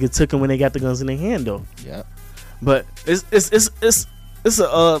how lives get taken when they got the guns in their hand, though. Yeah. But it's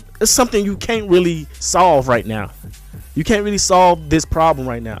something you can't really solve right now. You can't really solve this problem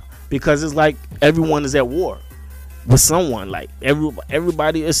right now, because it's like everyone is at war with someone. Like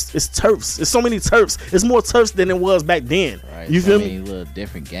everybody is turfs. There's so many turfs. It's more turfs than it was back then. Right. You feel me? Little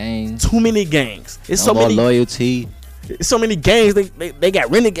different gangs. Too many gangs. It's no so many loyalty. It's so many gangs. They got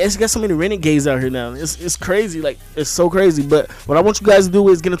renegades. Got so many renegades out here now. It's crazy. Like, it's so crazy. But what I want you guys to do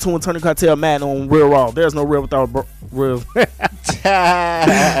is get into Tony Cartel Madden on Real Raw. There's no real without real.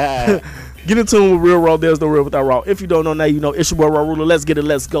 Get in tune with Real Raw. There's no real without Raw. If you don't know now, you know. It's your boy Raw Ruler. Let's get it.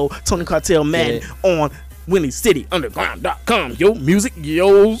 Let's go. Tony Cartel Madden on WhenTheCityUnderground.com. Yo music,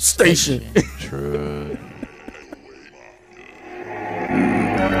 yo station. True.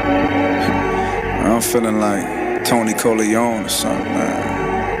 I'm feeling like Tony Corleone or something,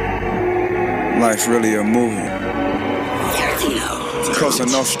 man. Life really a movie. Cosa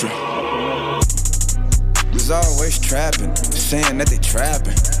Nostra. There's always trapping, saying that they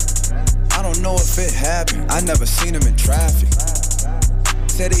trapping. I don't know if it happened. I never seen him in traffic.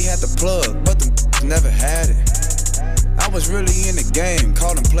 Said he had the plug, but them never had it. I was really in the game,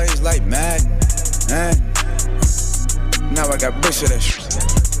 calling plays like Madden. Now I got bricks of that shit.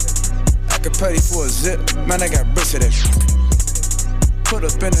 I could pay for a zip, man, I got bricks of that shit. Put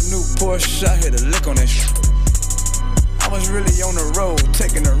up in a new Porsche, I hit a lick on that shit. I was really on the road,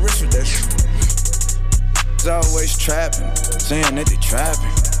 taking a risk with that shit. Always trapping, saying that they trapping.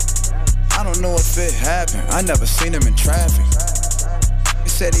 I don't know if it happened, I never seen him in traffic. He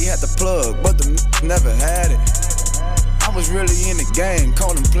said he had the plug, but the never had it. I was really in the game,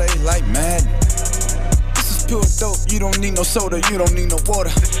 calling plays like Madden. This is pure dope, you don't need no soda, you don't need no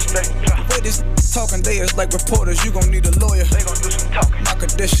water. The way this talking, they is like reporters, you gon' need a lawyer. They gon' do some talking. My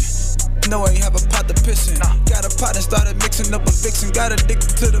condition. No, I ain't have a pot to piss in. Got a pot and started mixing up a vixen. Got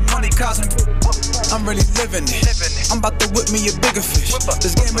addicted to the money causing. I'm really living it. I'm about to whip me a bigger fish.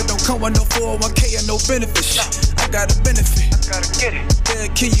 This game, it don't come with no 401k and no benefits. I gotta benefit. I gotta get it.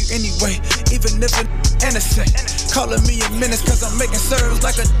 They'll kill you anyway, even if it's innocent. Calling me a menace cause I'm making serves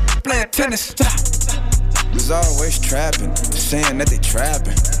like a playing tennis. There's always trapping, saying that they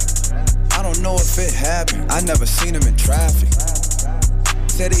trapping. I don't know if it happened. I never seen him in traffic.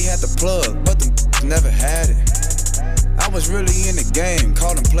 Said he had the plug, but them never had it. I was really in the game,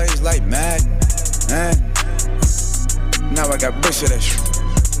 calling plays like Madden. Now I got bricks of that shit.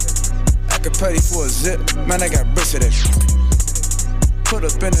 I could pay for a zip, man, I got bricks of that shit. Put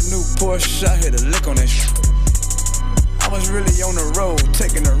up in a new Porsche, I hit a lick on that shit. I was really on the road,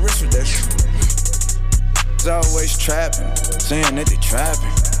 taking a risk with that shit. Always trapping, saying that they trapping.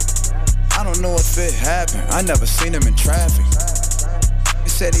 I don't know if it happened, I never seen him in traffic. He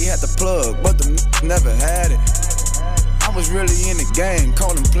said he had the plug, but the never had it. I was really in the game,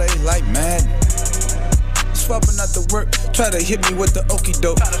 calling plays like Madden. Swapping out the work, try to hit me with the okie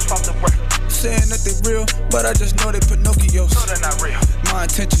doke. Saying that they real, but I just know they Pinocchios. No, they're not real. My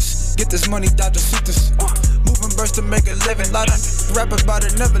intentions, get this money, Dr. Citrus. Move Moving burst to make a living. Lot of rap about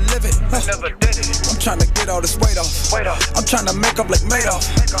it, never live it. Never did it. I'm tryna get all this weight off. I'm tryna make up like Madoff.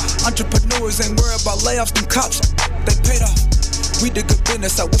 Entrepreneurs ain't worried about layoffs. Them cops, they paid off. We did good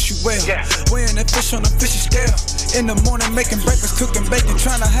business, I wish you well. Weighing that fish on a fishy scale. In the morning making breakfast, cooking bacon,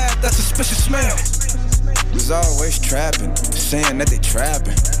 tryna have that suspicious smell. Was always trapping, saying that they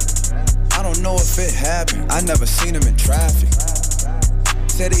trapping. I don't know if it happened, I never seen him in traffic.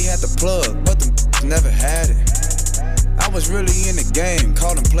 Said he had the plug, but them never had it. I was really in the game,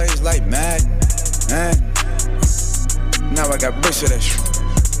 calling plays like Madden. Now I got bricks of that shit.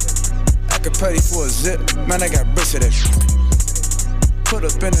 I could pay for a zip, man, I got bricks of that shit. Put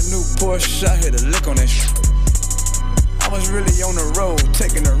up in a new Porsche, I hit a lick on that shit. I was really on the road,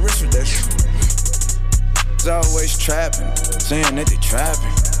 taking a risk with that shit. Was always trapping, saying that they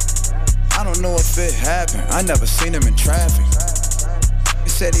trapping. I don't know if it happened, I never seen him in traffic. He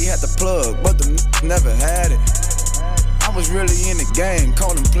said he had the plug, but them never had it. I was really in the game,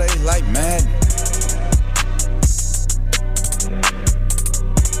 calling plays like Madden.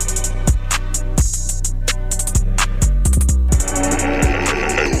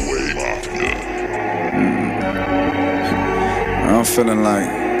 I'm feeling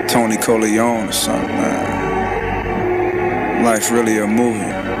like Tony Corleone or something, man. Life really a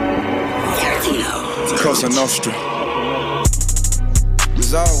movie. Cosa Nostra.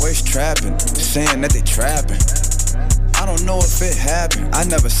 Was always trapping, saying that they trapping. I don't know if it happened, I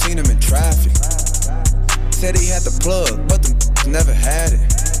never seen him in traffic. Said he had the plug, but them never had it.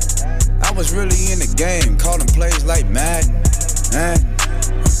 I was really in the game, calling plays like Madden.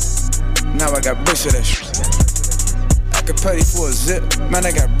 Now I got bricks of that shit. I could pay for a zip, man,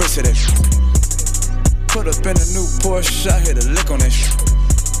 I got bricks of that shit. Put up in a new Porsche, I hit a lick on that shit.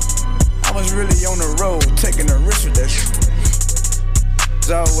 I was really on the road, taking a risk with that shit. Was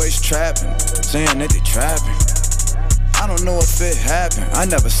always trapping, saying that they trapping. I don't know if it happened, I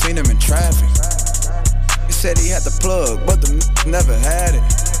never seen him in traffic. He said he had the plug, but them never had it.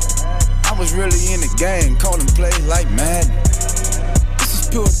 I was really in the game, calling plays like Madden. This is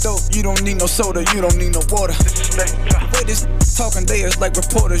pure dope, you don't need no soda, you don't need no water. The way this talking, they is like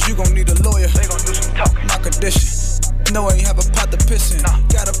reporters, you gon' need a lawyer. They gon' do some talking. My condition, no, I ain't have a pot to piss in.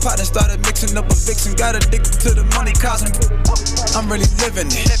 Got a pot and started mixing up a vixen. Got addicted to the money causing. I'm really living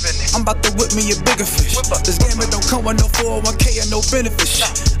it. I'm about to whip me a bigger fish. This game, it don't come with no 401k and no benefits.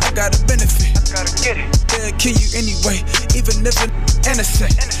 I gotta benefit. I gotta get it. They'll kill you anyway, even if it's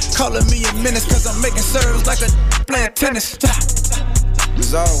innocent. Calling me a menace cause I'm making serves like a playing tennis.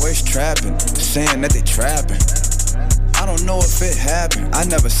 Was always trapping, saying that they trapping. I don't know if it happened, I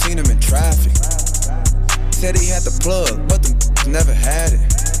never seen him in traffic. Said he had the plug, but them never had it.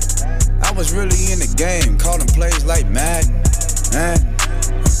 I was really in the game, calling plays like Madden.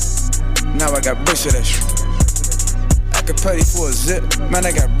 Now I got bricks of that shit. I could pay for a zip, man,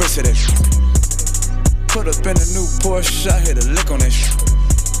 I got bricks of that shit. Put up in a new Porsche, I hit a lick on that shit.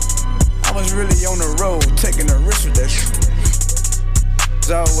 I was really on the road, taking a risk with that shit. Was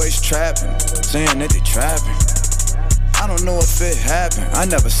always trapping, saying that they trapping. I don't know if it happened, I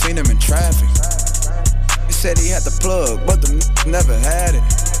never seen him in traffic. He said he had the plug, but them never had it.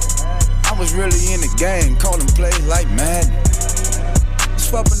 I was really in the game, calling plays like Madden.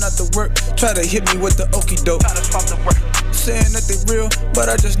 Swapping out the work, try to hit me with the okie doke. Saying that they real, but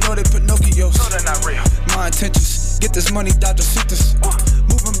I just know they Pinocchios. No, they're not real. My intentions, get this money, Dr. Cetus.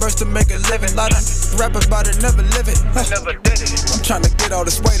 Moving burst to make a living. Lot of rap about it, never live it. Never did it. I'm trying to get all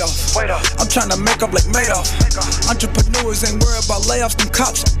this weight off. I'm trying to make up like Madoff. Entrepreneurs ain't worried about layoffs. Them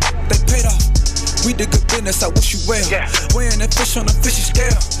cops, they paid off. We did good business, I wish you well. Weighing that fish on a fishy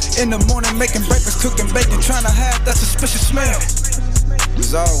scale. In the morning making breakfast, cooking bacon, trying to have that suspicious smell.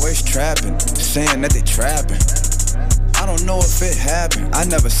 Was always trapping, saying that they trapping. I don't know if it happened, I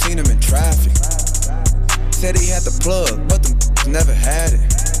never seen him in traffic. Said he had the plug, but them never had it.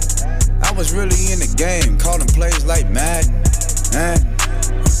 I was really in the game, calling plays like Madden.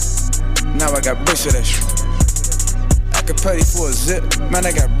 Now I got bricks of that shit. I could pay for a zip, man,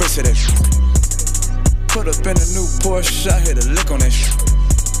 I got bricks of that shit. Put up in a new Porsche, I hit a lick on that shit.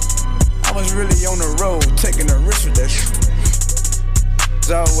 I was really on the road, taking a risk with that shit. Was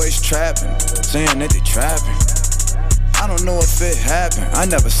always trapping, saying that they trapping. I don't know if it happened, I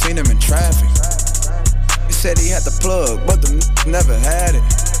never seen him in traffic. He said he had the plug, but them never had it.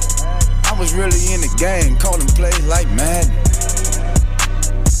 I was really in the game, calling plays like Madden.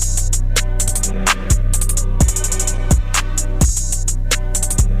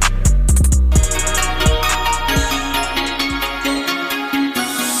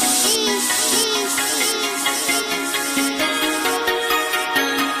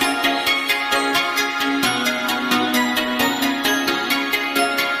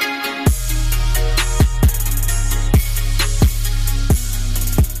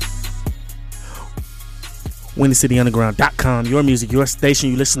 WindyCityUnderground.com. Your music, your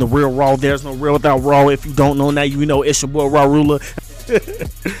station. You listen to Real Raw. There's no real without Raw. If you don't know now, you know. It's your boy Raw Ruler.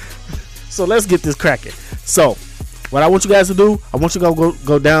 So let's get this cracking. So what I want you guys to do, I want you to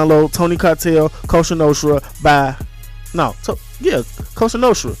go download Tony Cartel, Kosher Nostra Kosher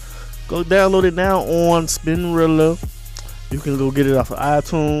Nostra. Go download it now on Spinrilla. You can go get it off of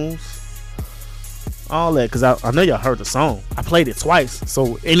iTunes. All that, because I know y'all heard the song. I played it twice,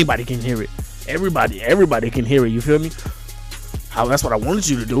 so anybody can hear it. Everybody can hear it. You feel me? That's what I wanted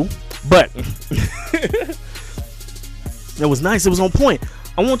you to do. But it was nice. It was on point.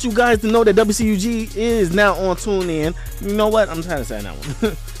 I want you guys to know that WCUG is now on TuneIn. You know what? I'm tired of saying that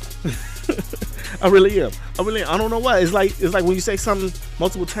one. I really am. I don't know why. It's like when you say something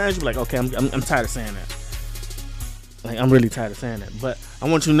multiple times, you're like, okay, I'm tired of saying that. Like, I'm really tired of saying that. But I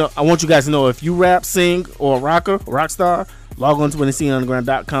want you guys to know, if you rap, sing, or rock star, log on to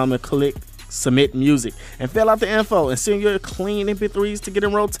WindyCityUnderground.com and click submit music and fill out the info and send your clean MP3s to get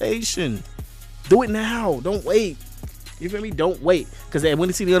in rotation. Do it now. Don't wait. You feel me? Don't wait. Because at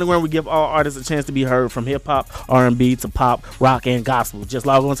Windy City Underground, we give all artists a chance to be heard, from hip-hop, R&B, to pop, rock, and gospel. Just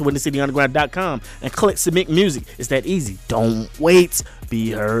log on to WindyCityUnderground.com and click submit music. It's that easy. Don't wait.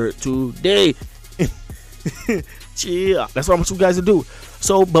 Be heard today. Chill. That's what I want you guys to do.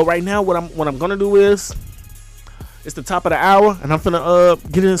 So, but right now, what I'm gonna do is, it's the top of the hour, and I'm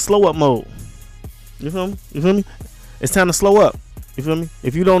finna get in slow up mode. You feel me? It's time to slow up. You feel me?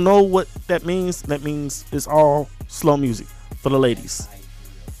 If you don't know what that means it's all slow music for the ladies.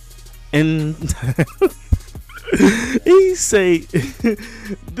 And he say,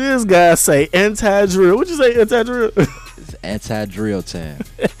 this guy say anti-drill. What you say, anti-drill? It's anti-drill time.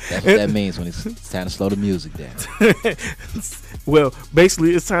 That's what that means, when it's time to slow the music down. Well,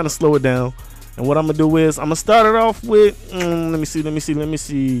 basically, it's time to slow it down. And what I'm gonna do is, I'm gonna start it off with, let me see.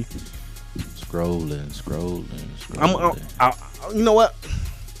 Scrolling. You know what?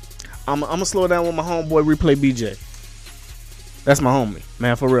 I'm gonna slow it down with my homeboy Replay BJ. That's my homie,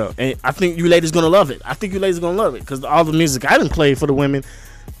 man, for real. And I think you ladies gonna love it. Because all the music I didn't play for the women,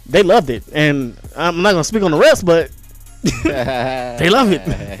 they loved it. And I'm not gonna speak on the rest, but they love it.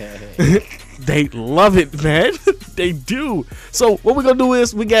 They love it, man. They do. So what we're gonna do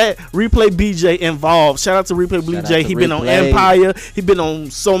is, we got Replay BJ involved. Shout out to Replay BJ. He been on Empire. He been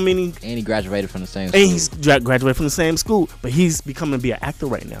on so many. And he graduated from the same school. And he's graduated from the same school. But he's becoming to be an actor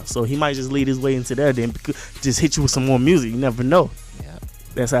right now. So he might just lead his way into there, then just hit you with some more music. You never know. Yeah.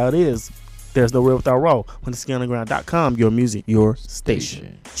 That's how it is. There's no real without raw. WindyCityUnderground.com. Your music, your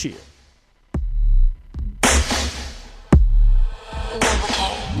station. Cheers.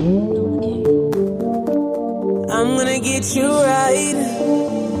 I'm gonna get you right.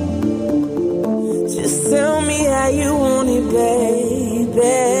 Just tell me how you want it, baby.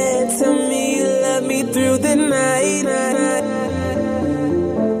 Tell me you love me through the night.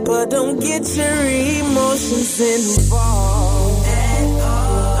 But don't get your emotions involved.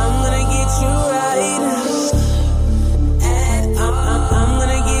 I'm gonna get you right. I'm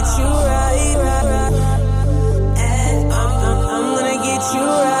gonna get you right. I'm gonna get you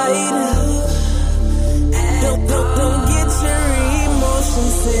right. Don't get your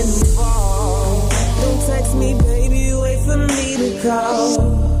emotions involved. Don't text me, baby, wait for me to call.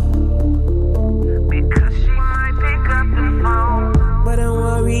 Because she might pick up the phone. But don't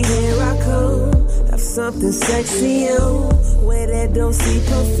worry, here I come. Have something sexy on. Wear that Dolce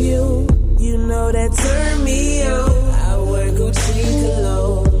perfume. You know that turn me on. I wear Gucci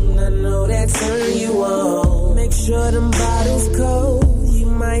cologne. I know that turn you on. Make sure them bottles cold. You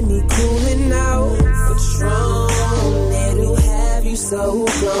might need cooling out. Patron, it'll have you so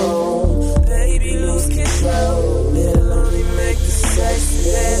gone. Baby, lose control. It'll only make the sex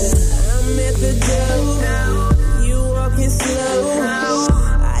better. I'm at the door. You walking slow.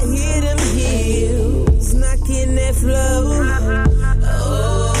 I hear them heels knocking that flow.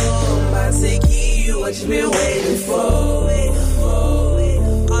 Oh, I'm about to give you what you've been waiting for.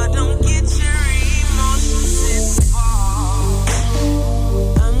 But don't get your emotions involved.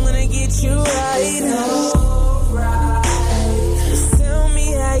 I'm gonna get you right. Just tell me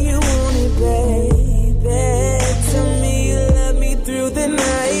how you want it, baby. Tell me you love me through the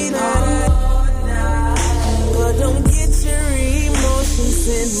night. But don't get your emotions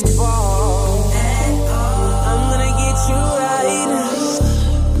involved. I'm gonna get you right.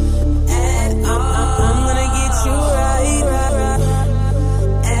 I'm gonna get you right.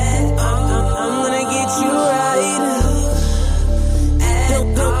 I'm gonna get you right.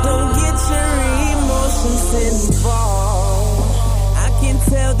 Don't get your emotions involved. I can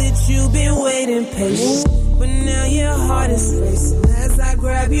tell that you've been waiting patient, but now your heart is racing as I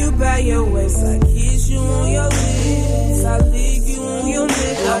grab you by your waist. I kiss you on your lips. I leave you on your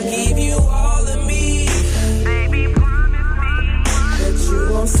neck. I give you all of me. Baby, promise me that you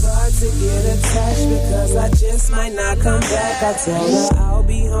won't start to get attached, because I just might not come back. I told her I'll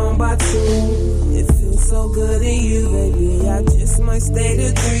be home by 2. It feels so good in you, baby. I just might stay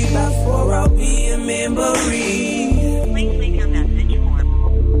to 3. By 4, I'll be a memory. Please leave your message for.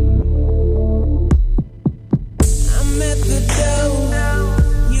 I'm at the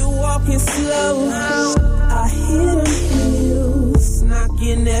door. You walking slow. I hear them heels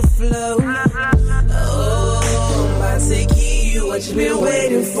knocking that flow. Oh, I'm about to give you what you've been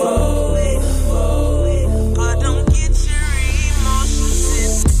waiting for. But don't get your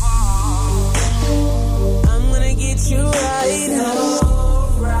emotions involved. I'm gonna get you right.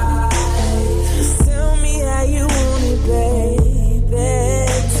 Alright. Tell me how you want it, baby.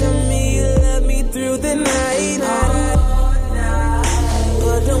 Tell me you love me through the night.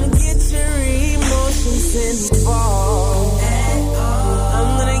 But don't get your emotions involved. I'm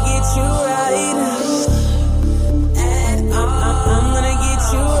gonna get you right. I'm gonna get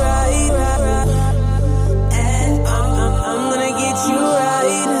you right. I'm gonna get you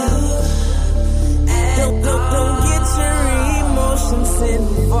right. Don't get your emotions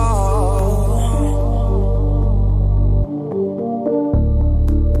involved.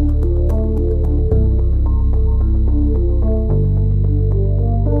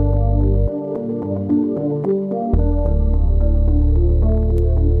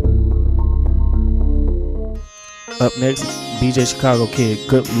 Up next, DJ Chicago Kid,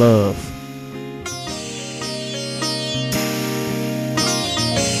 Good Love.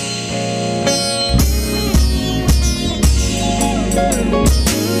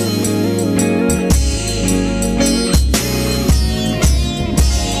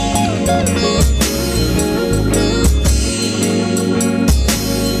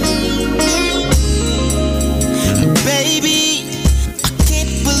 Baby, I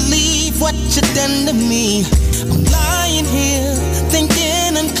can't believe what you done to me. I'm lying here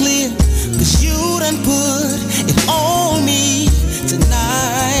thinking I'm clear, 'cause you done put it on me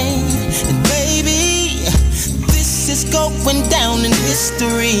tonight. And baby, this is going down in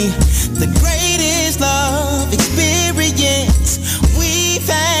history, the greatest love experience we've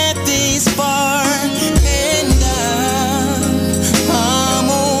had this far. And I'm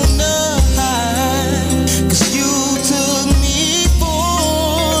on the high, 'cause you took me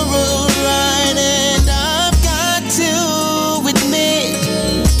for a ride. And I've got to admit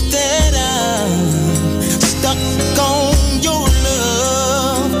that I'm stuck on your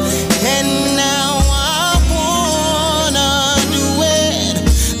love, and now I wanna do it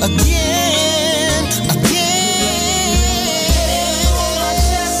again, while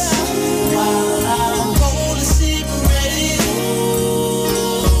I roll a cigarette,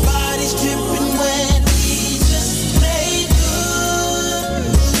 body's dripping wet. We just made good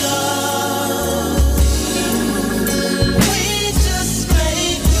love. We just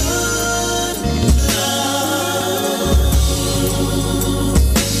made good love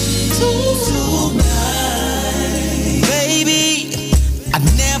tonight. Baby, I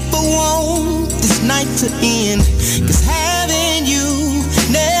never want this night to end, 'cause having you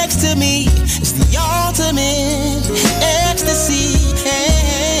next to me is the ultimate ecstasy.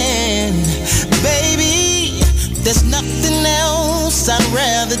 And baby, there's nothing else I'd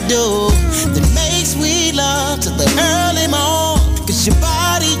rather do than make sweet love to the early morn, 'cause your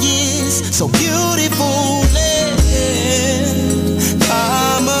body is so beautiful. And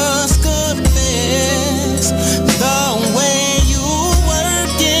I must confess, the way you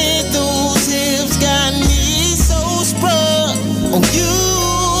work it, those hips got me so sprung on you.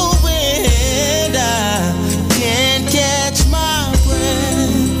 And I can't catch my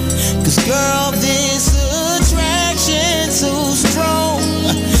breath, 'cause girl, this attraction so strong,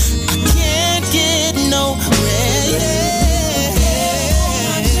 I can't get no rest.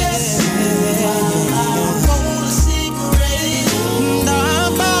 Roll a cigarette, and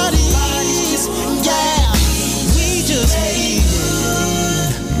our bodies, yeah, we just made it.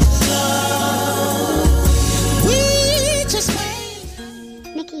 We just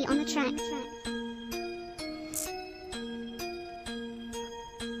made Nikki on the track.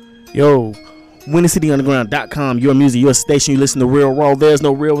 Yo, WinnerCityUnderground.com, your music, your station. You listen to Real Raw. There's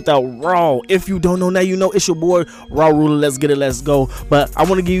no real without Raw. If you don't know now, you know. It's your boy Raw Ruler. Let's get it, let's go. But I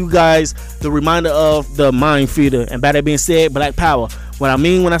want to give you guys the reminder of the Mind Feeder. And by that being said, Black Power. What I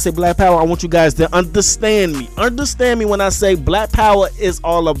mean when I say Black Power, I want you guys to understand me. Understand me when I say Black Power is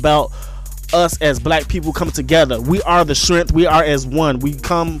all about us as black people coming together. We are the strength. We are as one. We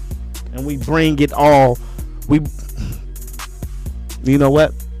come and we bring it all. You know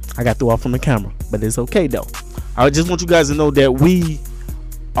what? I got threw off from the camera, but it's okay though. I just want you guys to know that we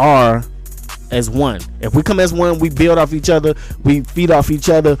are as one. If we come as one, we build off each other, we feed off each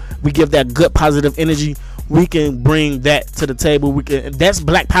other, we give that good positive energy. We can bring that to the table. That's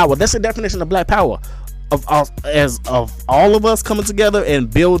black power. That's the definition of black power. Of all of us coming together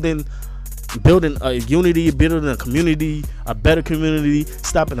and building a unity, building a community, a better community,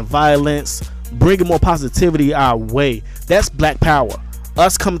 stopping the violence, bringing more positivity our way. That's black power.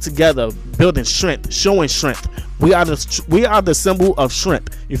 Us coming together, building strength, showing strength. We are the symbol of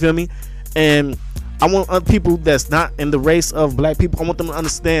strength. You feel me? And I want other people that's not in the race of black people, I want them to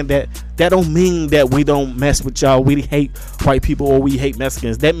understand that don't mean that we don't mess with y'all. We hate white people or we hate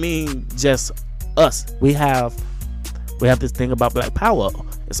Mexicans. That means just us. We have this thing about black power.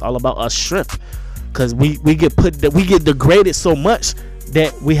 It's all about us strength, because we get degraded so much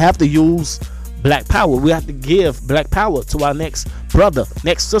that we have to use black power. We have to give black power to our next brother,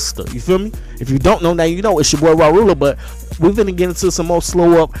 next sister. You feel me? If you don't know, now you know. It's your boy Raw Ruler, but we're gonna get into some more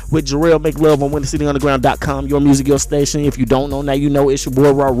Slow Up with Jarrell Make Love on WinterCityUnderground.com. Your music, your station. If you don't know, now you know. It's your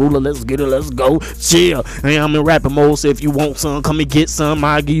boy Raw Ruler. Let's get it. Let's go. Chill. And I'm in rapping mode, so if you want some, come and get some.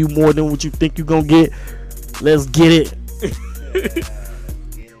 I'll give you more than what you think you're gonna get. Let's get it.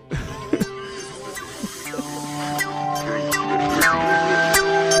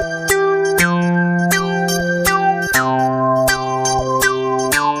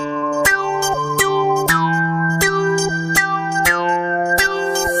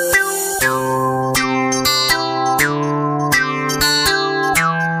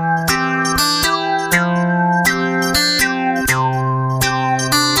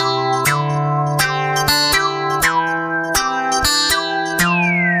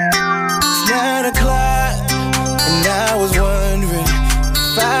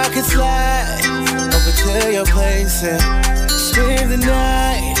 Spend the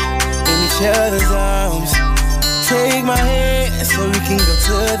night in each other's arms. Take my hand so we can go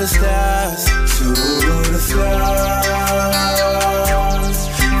to the stars. To the stars.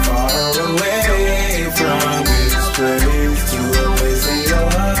 Far away from this place, to a place in your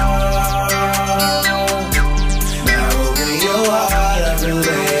heart. Now open your heart up and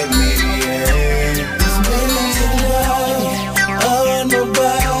let me in. Just make love on my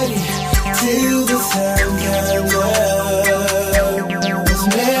body till the sun comes up. Let's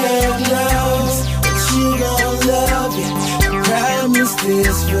make love, but you gon' love it. I promise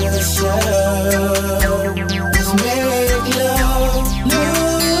this for sure. Let's make love,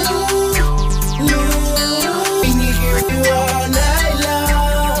 we need you all night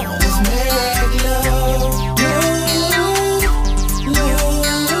long. Let's make love,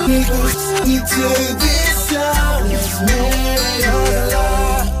 need to this song. Let's make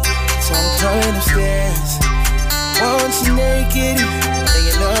love. So I'm coming upstairs. Want you naked,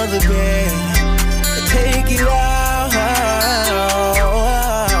 laying on the bed. Take it out.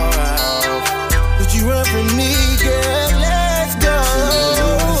 Would you run from me, girl? Let's go.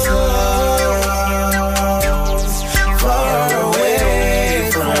 Far away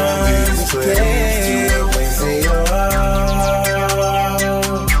from this place, to a place in your heart.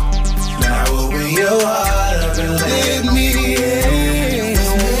 Now open your heart up and let me in.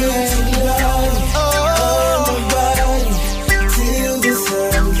 Let's make love on my body till the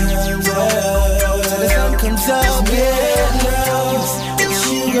sun comes up. Till the sun comes up, make love, but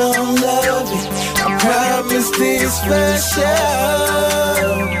you gon' love it. I promise this for sure.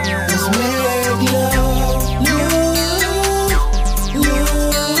 Let's make love,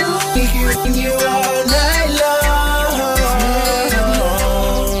 keeping you all night long.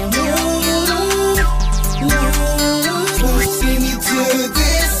 Pushing you to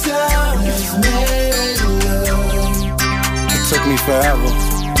this song. Let's make love. It took me forever,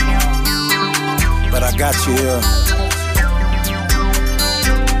 but I got you here.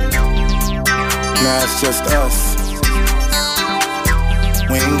 Now it's just us.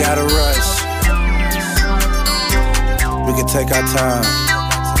 We ain't gotta rush. We can take our time,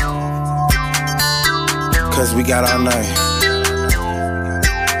 'cause we got our night.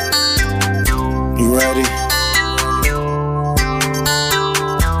 You ready?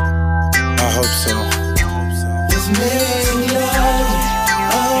 I hope so. Let's make love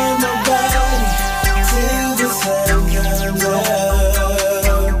on my body till the sun comes up.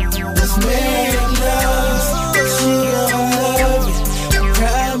 Let's make love, but you gon' love it. I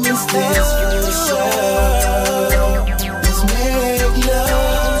promise this for sure. Let's make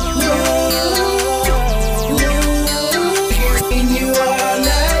love, keeping you all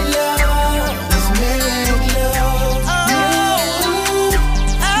night long. Let's make love,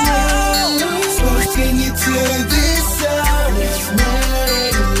 pushing you to this side.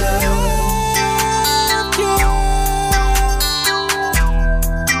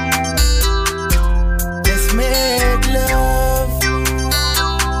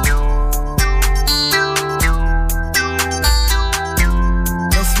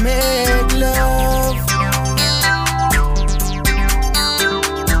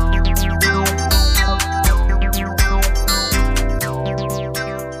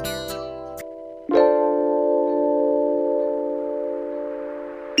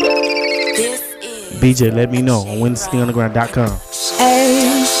 BJ, let me know on WednesdayUnderground.com.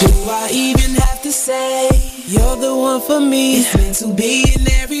 Hey, do I even have to say you're the one for me? It's meant to be in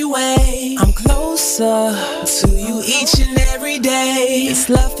every way. I'm closer to you each and every day. This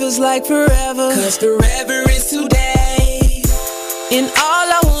love feels like forever, 'cause forever is today. And all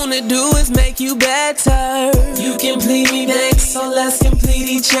I wanna do is make you better. You complete me, babe, so let's complete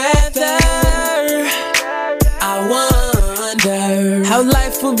each other. I wonder how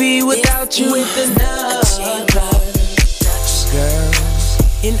life will be without you with another girl.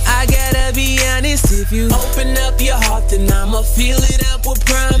 And I gotta be honest, if you open up your heart, then I'ma fill it up with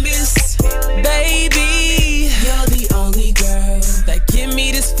promise. Baby, you're the only girl that give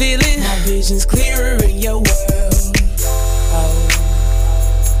me this feeling. My vision's clearer in your world.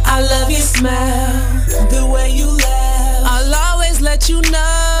 I love your smile, the way you laugh. I'll always let you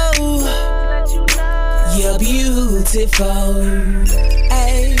know you're beautiful.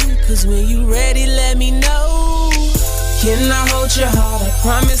 Ay, 'cause when you ready, let me know. Can I hold your heart? I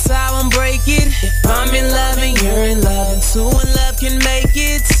promise I won't break it. If I'm in love and you're in love, and two in love can make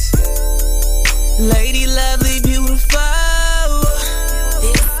it. Lady, lovely, beautiful.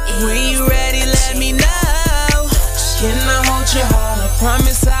 When you ready, let me know. Can I hold your heart? I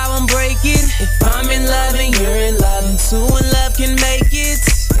promise I won't break it. If I'm in love and you're in love, and two in love can make it.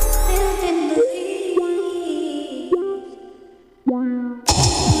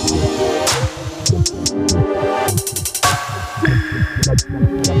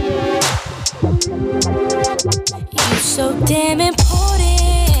 You so damn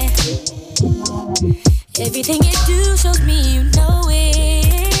important. Everything you do shows me you know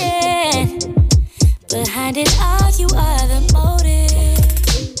it. Behind it all, you are the motive.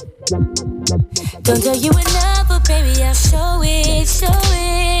 Don't tell you enough, but baby, I'll show it, show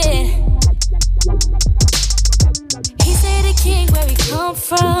it. He say the king where we come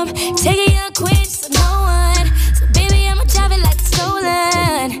from. Take a young queen to no one. So baby, I'ma drive it like it's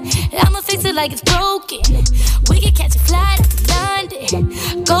stolen. I'ma fix it like it's broken. We can catch a flight up to London.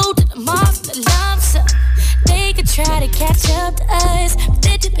 Go to the mall for the lump sum. They could try to catch up to us, but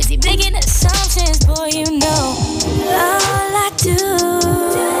they're too busy making assumptions. Boy, you know all I do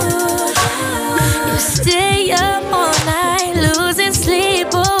is stay up all night, losing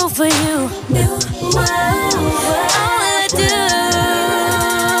sleep over you. All I do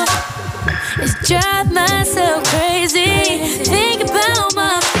is drive myself crazy. Think about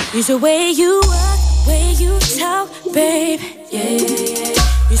my. It's the way you walk, way you talk, babe. Yeah, yeah,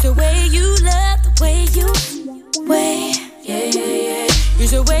 yeah. It's the way you love, the way you wait. Yeah, yeah, yeah.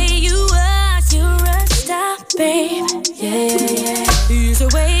 It's the way you are, you're a star, babe. Yeah, yeah, yeah. It's the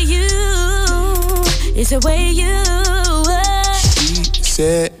way you, it's the way you are. She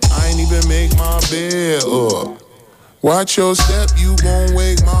said, I ain't even make my bed up. Watch your step, you gon'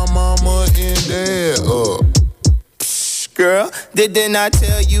 wake my mama and dad up. Girl, didn't I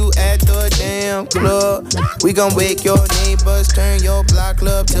tell you at the damn club? We gon' wake your neighbors, turn your block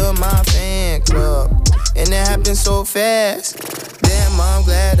club to my fan club. And it happened so fast. Damn, I'm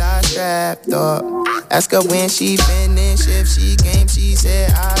glad I strapped up. Ask her when she finished, if she came, she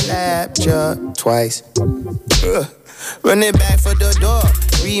said I lapped ya twice. Run it back for the door,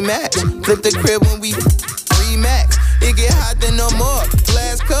 rematch. Flip the crib when we remax. It get hot then no more.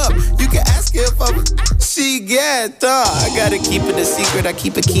 Glass cup, you can ask her if she get I gotta keep it a secret. I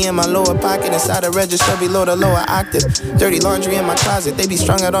keep a key in my lower pocket. Inside the register below the lower octave. Dirty laundry in my closet. They be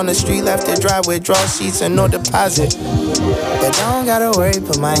strung out on the street, left it dry with draw sheets and no deposit. But don't gotta worry,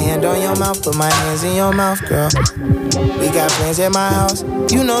 put my hand on your mouth, put my hands in your mouth, girl. We got plans at my house,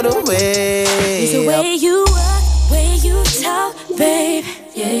 you know the way. It's the way you walk, way you talk, babe.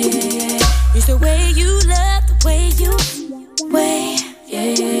 Yeah, yeah, yeah. It's the way you love, the way you wait. Yeah,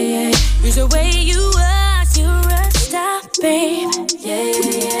 yeah, yeah. It's the way you are, you're a star, babe. Yeah,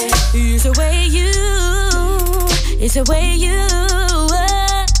 yeah, yeah. It's the way you, it's the way you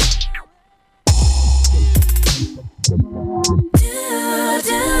are.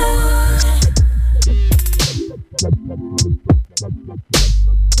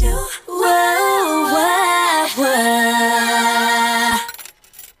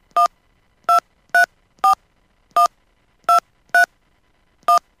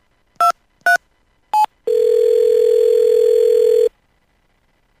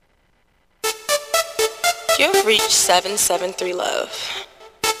 You've reached 773 Love.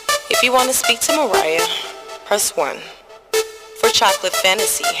 If you want to speak to Mariah, press 1. For Chocolate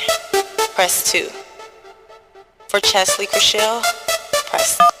Fantasy, press 2. For Chesley Chriselle,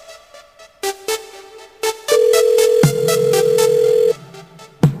 press 3.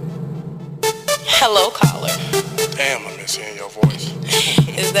 Hello, caller. Damn, I miss hearing your voice.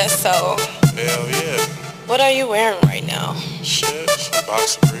 Is that so? Hell yeah. What are you wearing right now? Shit, some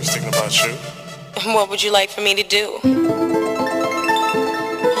boxer briefs. Thinking about you. What would you like for me to do?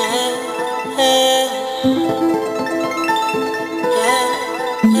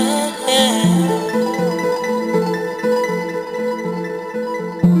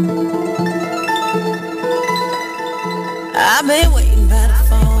 I've been waiting by the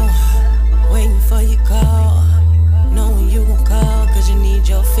phone, waiting for your call, knowing you gon' call, cause you need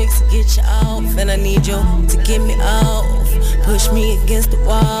your fix to get you off, and I need you to get me off, push me against the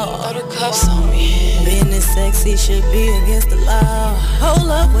wall. Throw the cuffs on me. Being this sexy should be against the law. Hold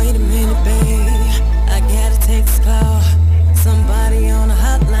up, wait a minute, babe, I gotta take this call. Somebody on the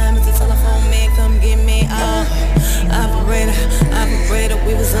hotline, Mr. Telephone Man, come get me off. Operator,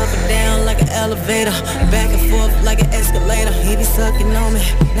 we was up and down like an elevator, back and forth like an escalator. He be sucking on me,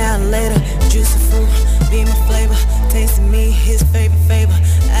 now and later. Juicy fruit, be my flavor, tasting me, his favorite favor.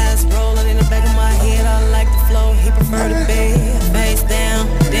 Eyes rolling in the back of my head, I like the flow, he prefer the bed. Face down,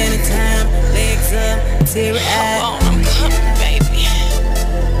 dinner time, legs up, teary-eyed. Hold on, I'm coming, baby.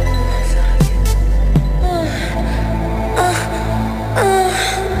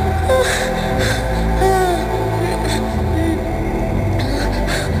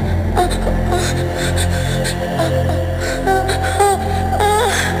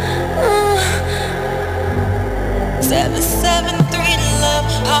 773 love,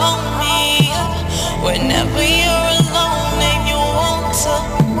 hold me up whenever you're alone and you want to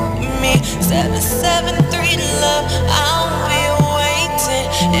me. 773 love, I'll be waiting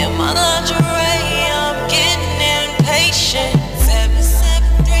in my lingerie, I'm getting impatient.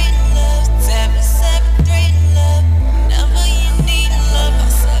 773 love, 773 love, whenever you need love.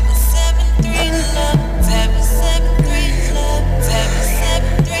 773 love, 773 love,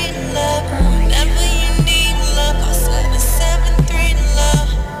 773 love, whenever you need love. 773 love.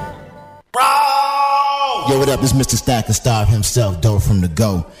 Yo, what up? It's Mr. Stacker Star himself, Doe from the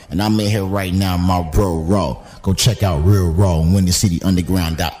Go, and I'm in here right now, my bro Raw. Go check out Real Raw on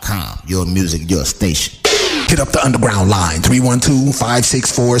WindyCityUnderground.com. Your music, your station. Hit up the underground line,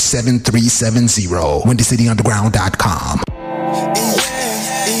 312-564-7370. WindyCityUnderground.com.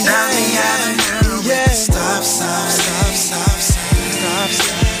 Stop, stop, stop, stop, stop,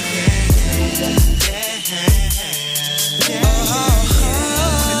 stop.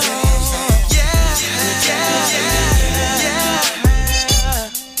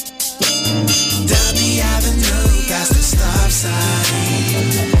 Down the avenue, past the stop sign.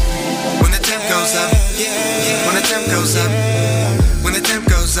 When the temp goes up, when the temp goes up, when the temp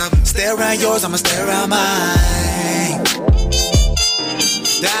goes up, stare around yours, I'ma stare around mine.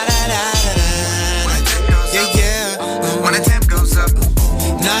 Da da da da da. Yeah, yeah. When the temp goes up,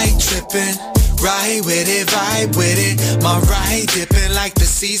 night tripping, ride with it, vibe with it. My ride dipping like the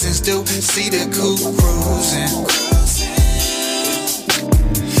seasons do. See the coupe cruising.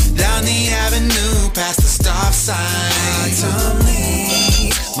 Down the avenue, past the stop sign.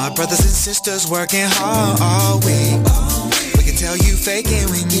 My brothers and sisters working hard all week. We can tell you faking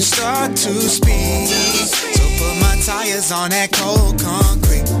when you start to speak. So put my tires on that cold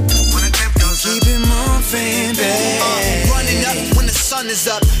concrete. Keep it moving, babe. Running up when the sun is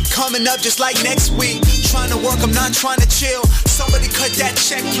up. Coming up just like next week. Trying to work, I'm not trying to chill. Somebody cut that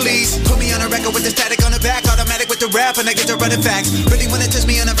check, please. Put me on a record with the static on the back. Automatic with the rap and I get to running facts. Really when it touch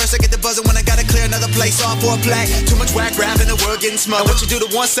me on a verse, I get the buzzing. When I gotta clear another place off for a plaque. Too much whack rap and the world getting smoked. What you do to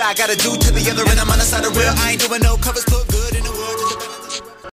one side, gotta do to the other. And I'm on the side of real, I ain't doing no covers, look good.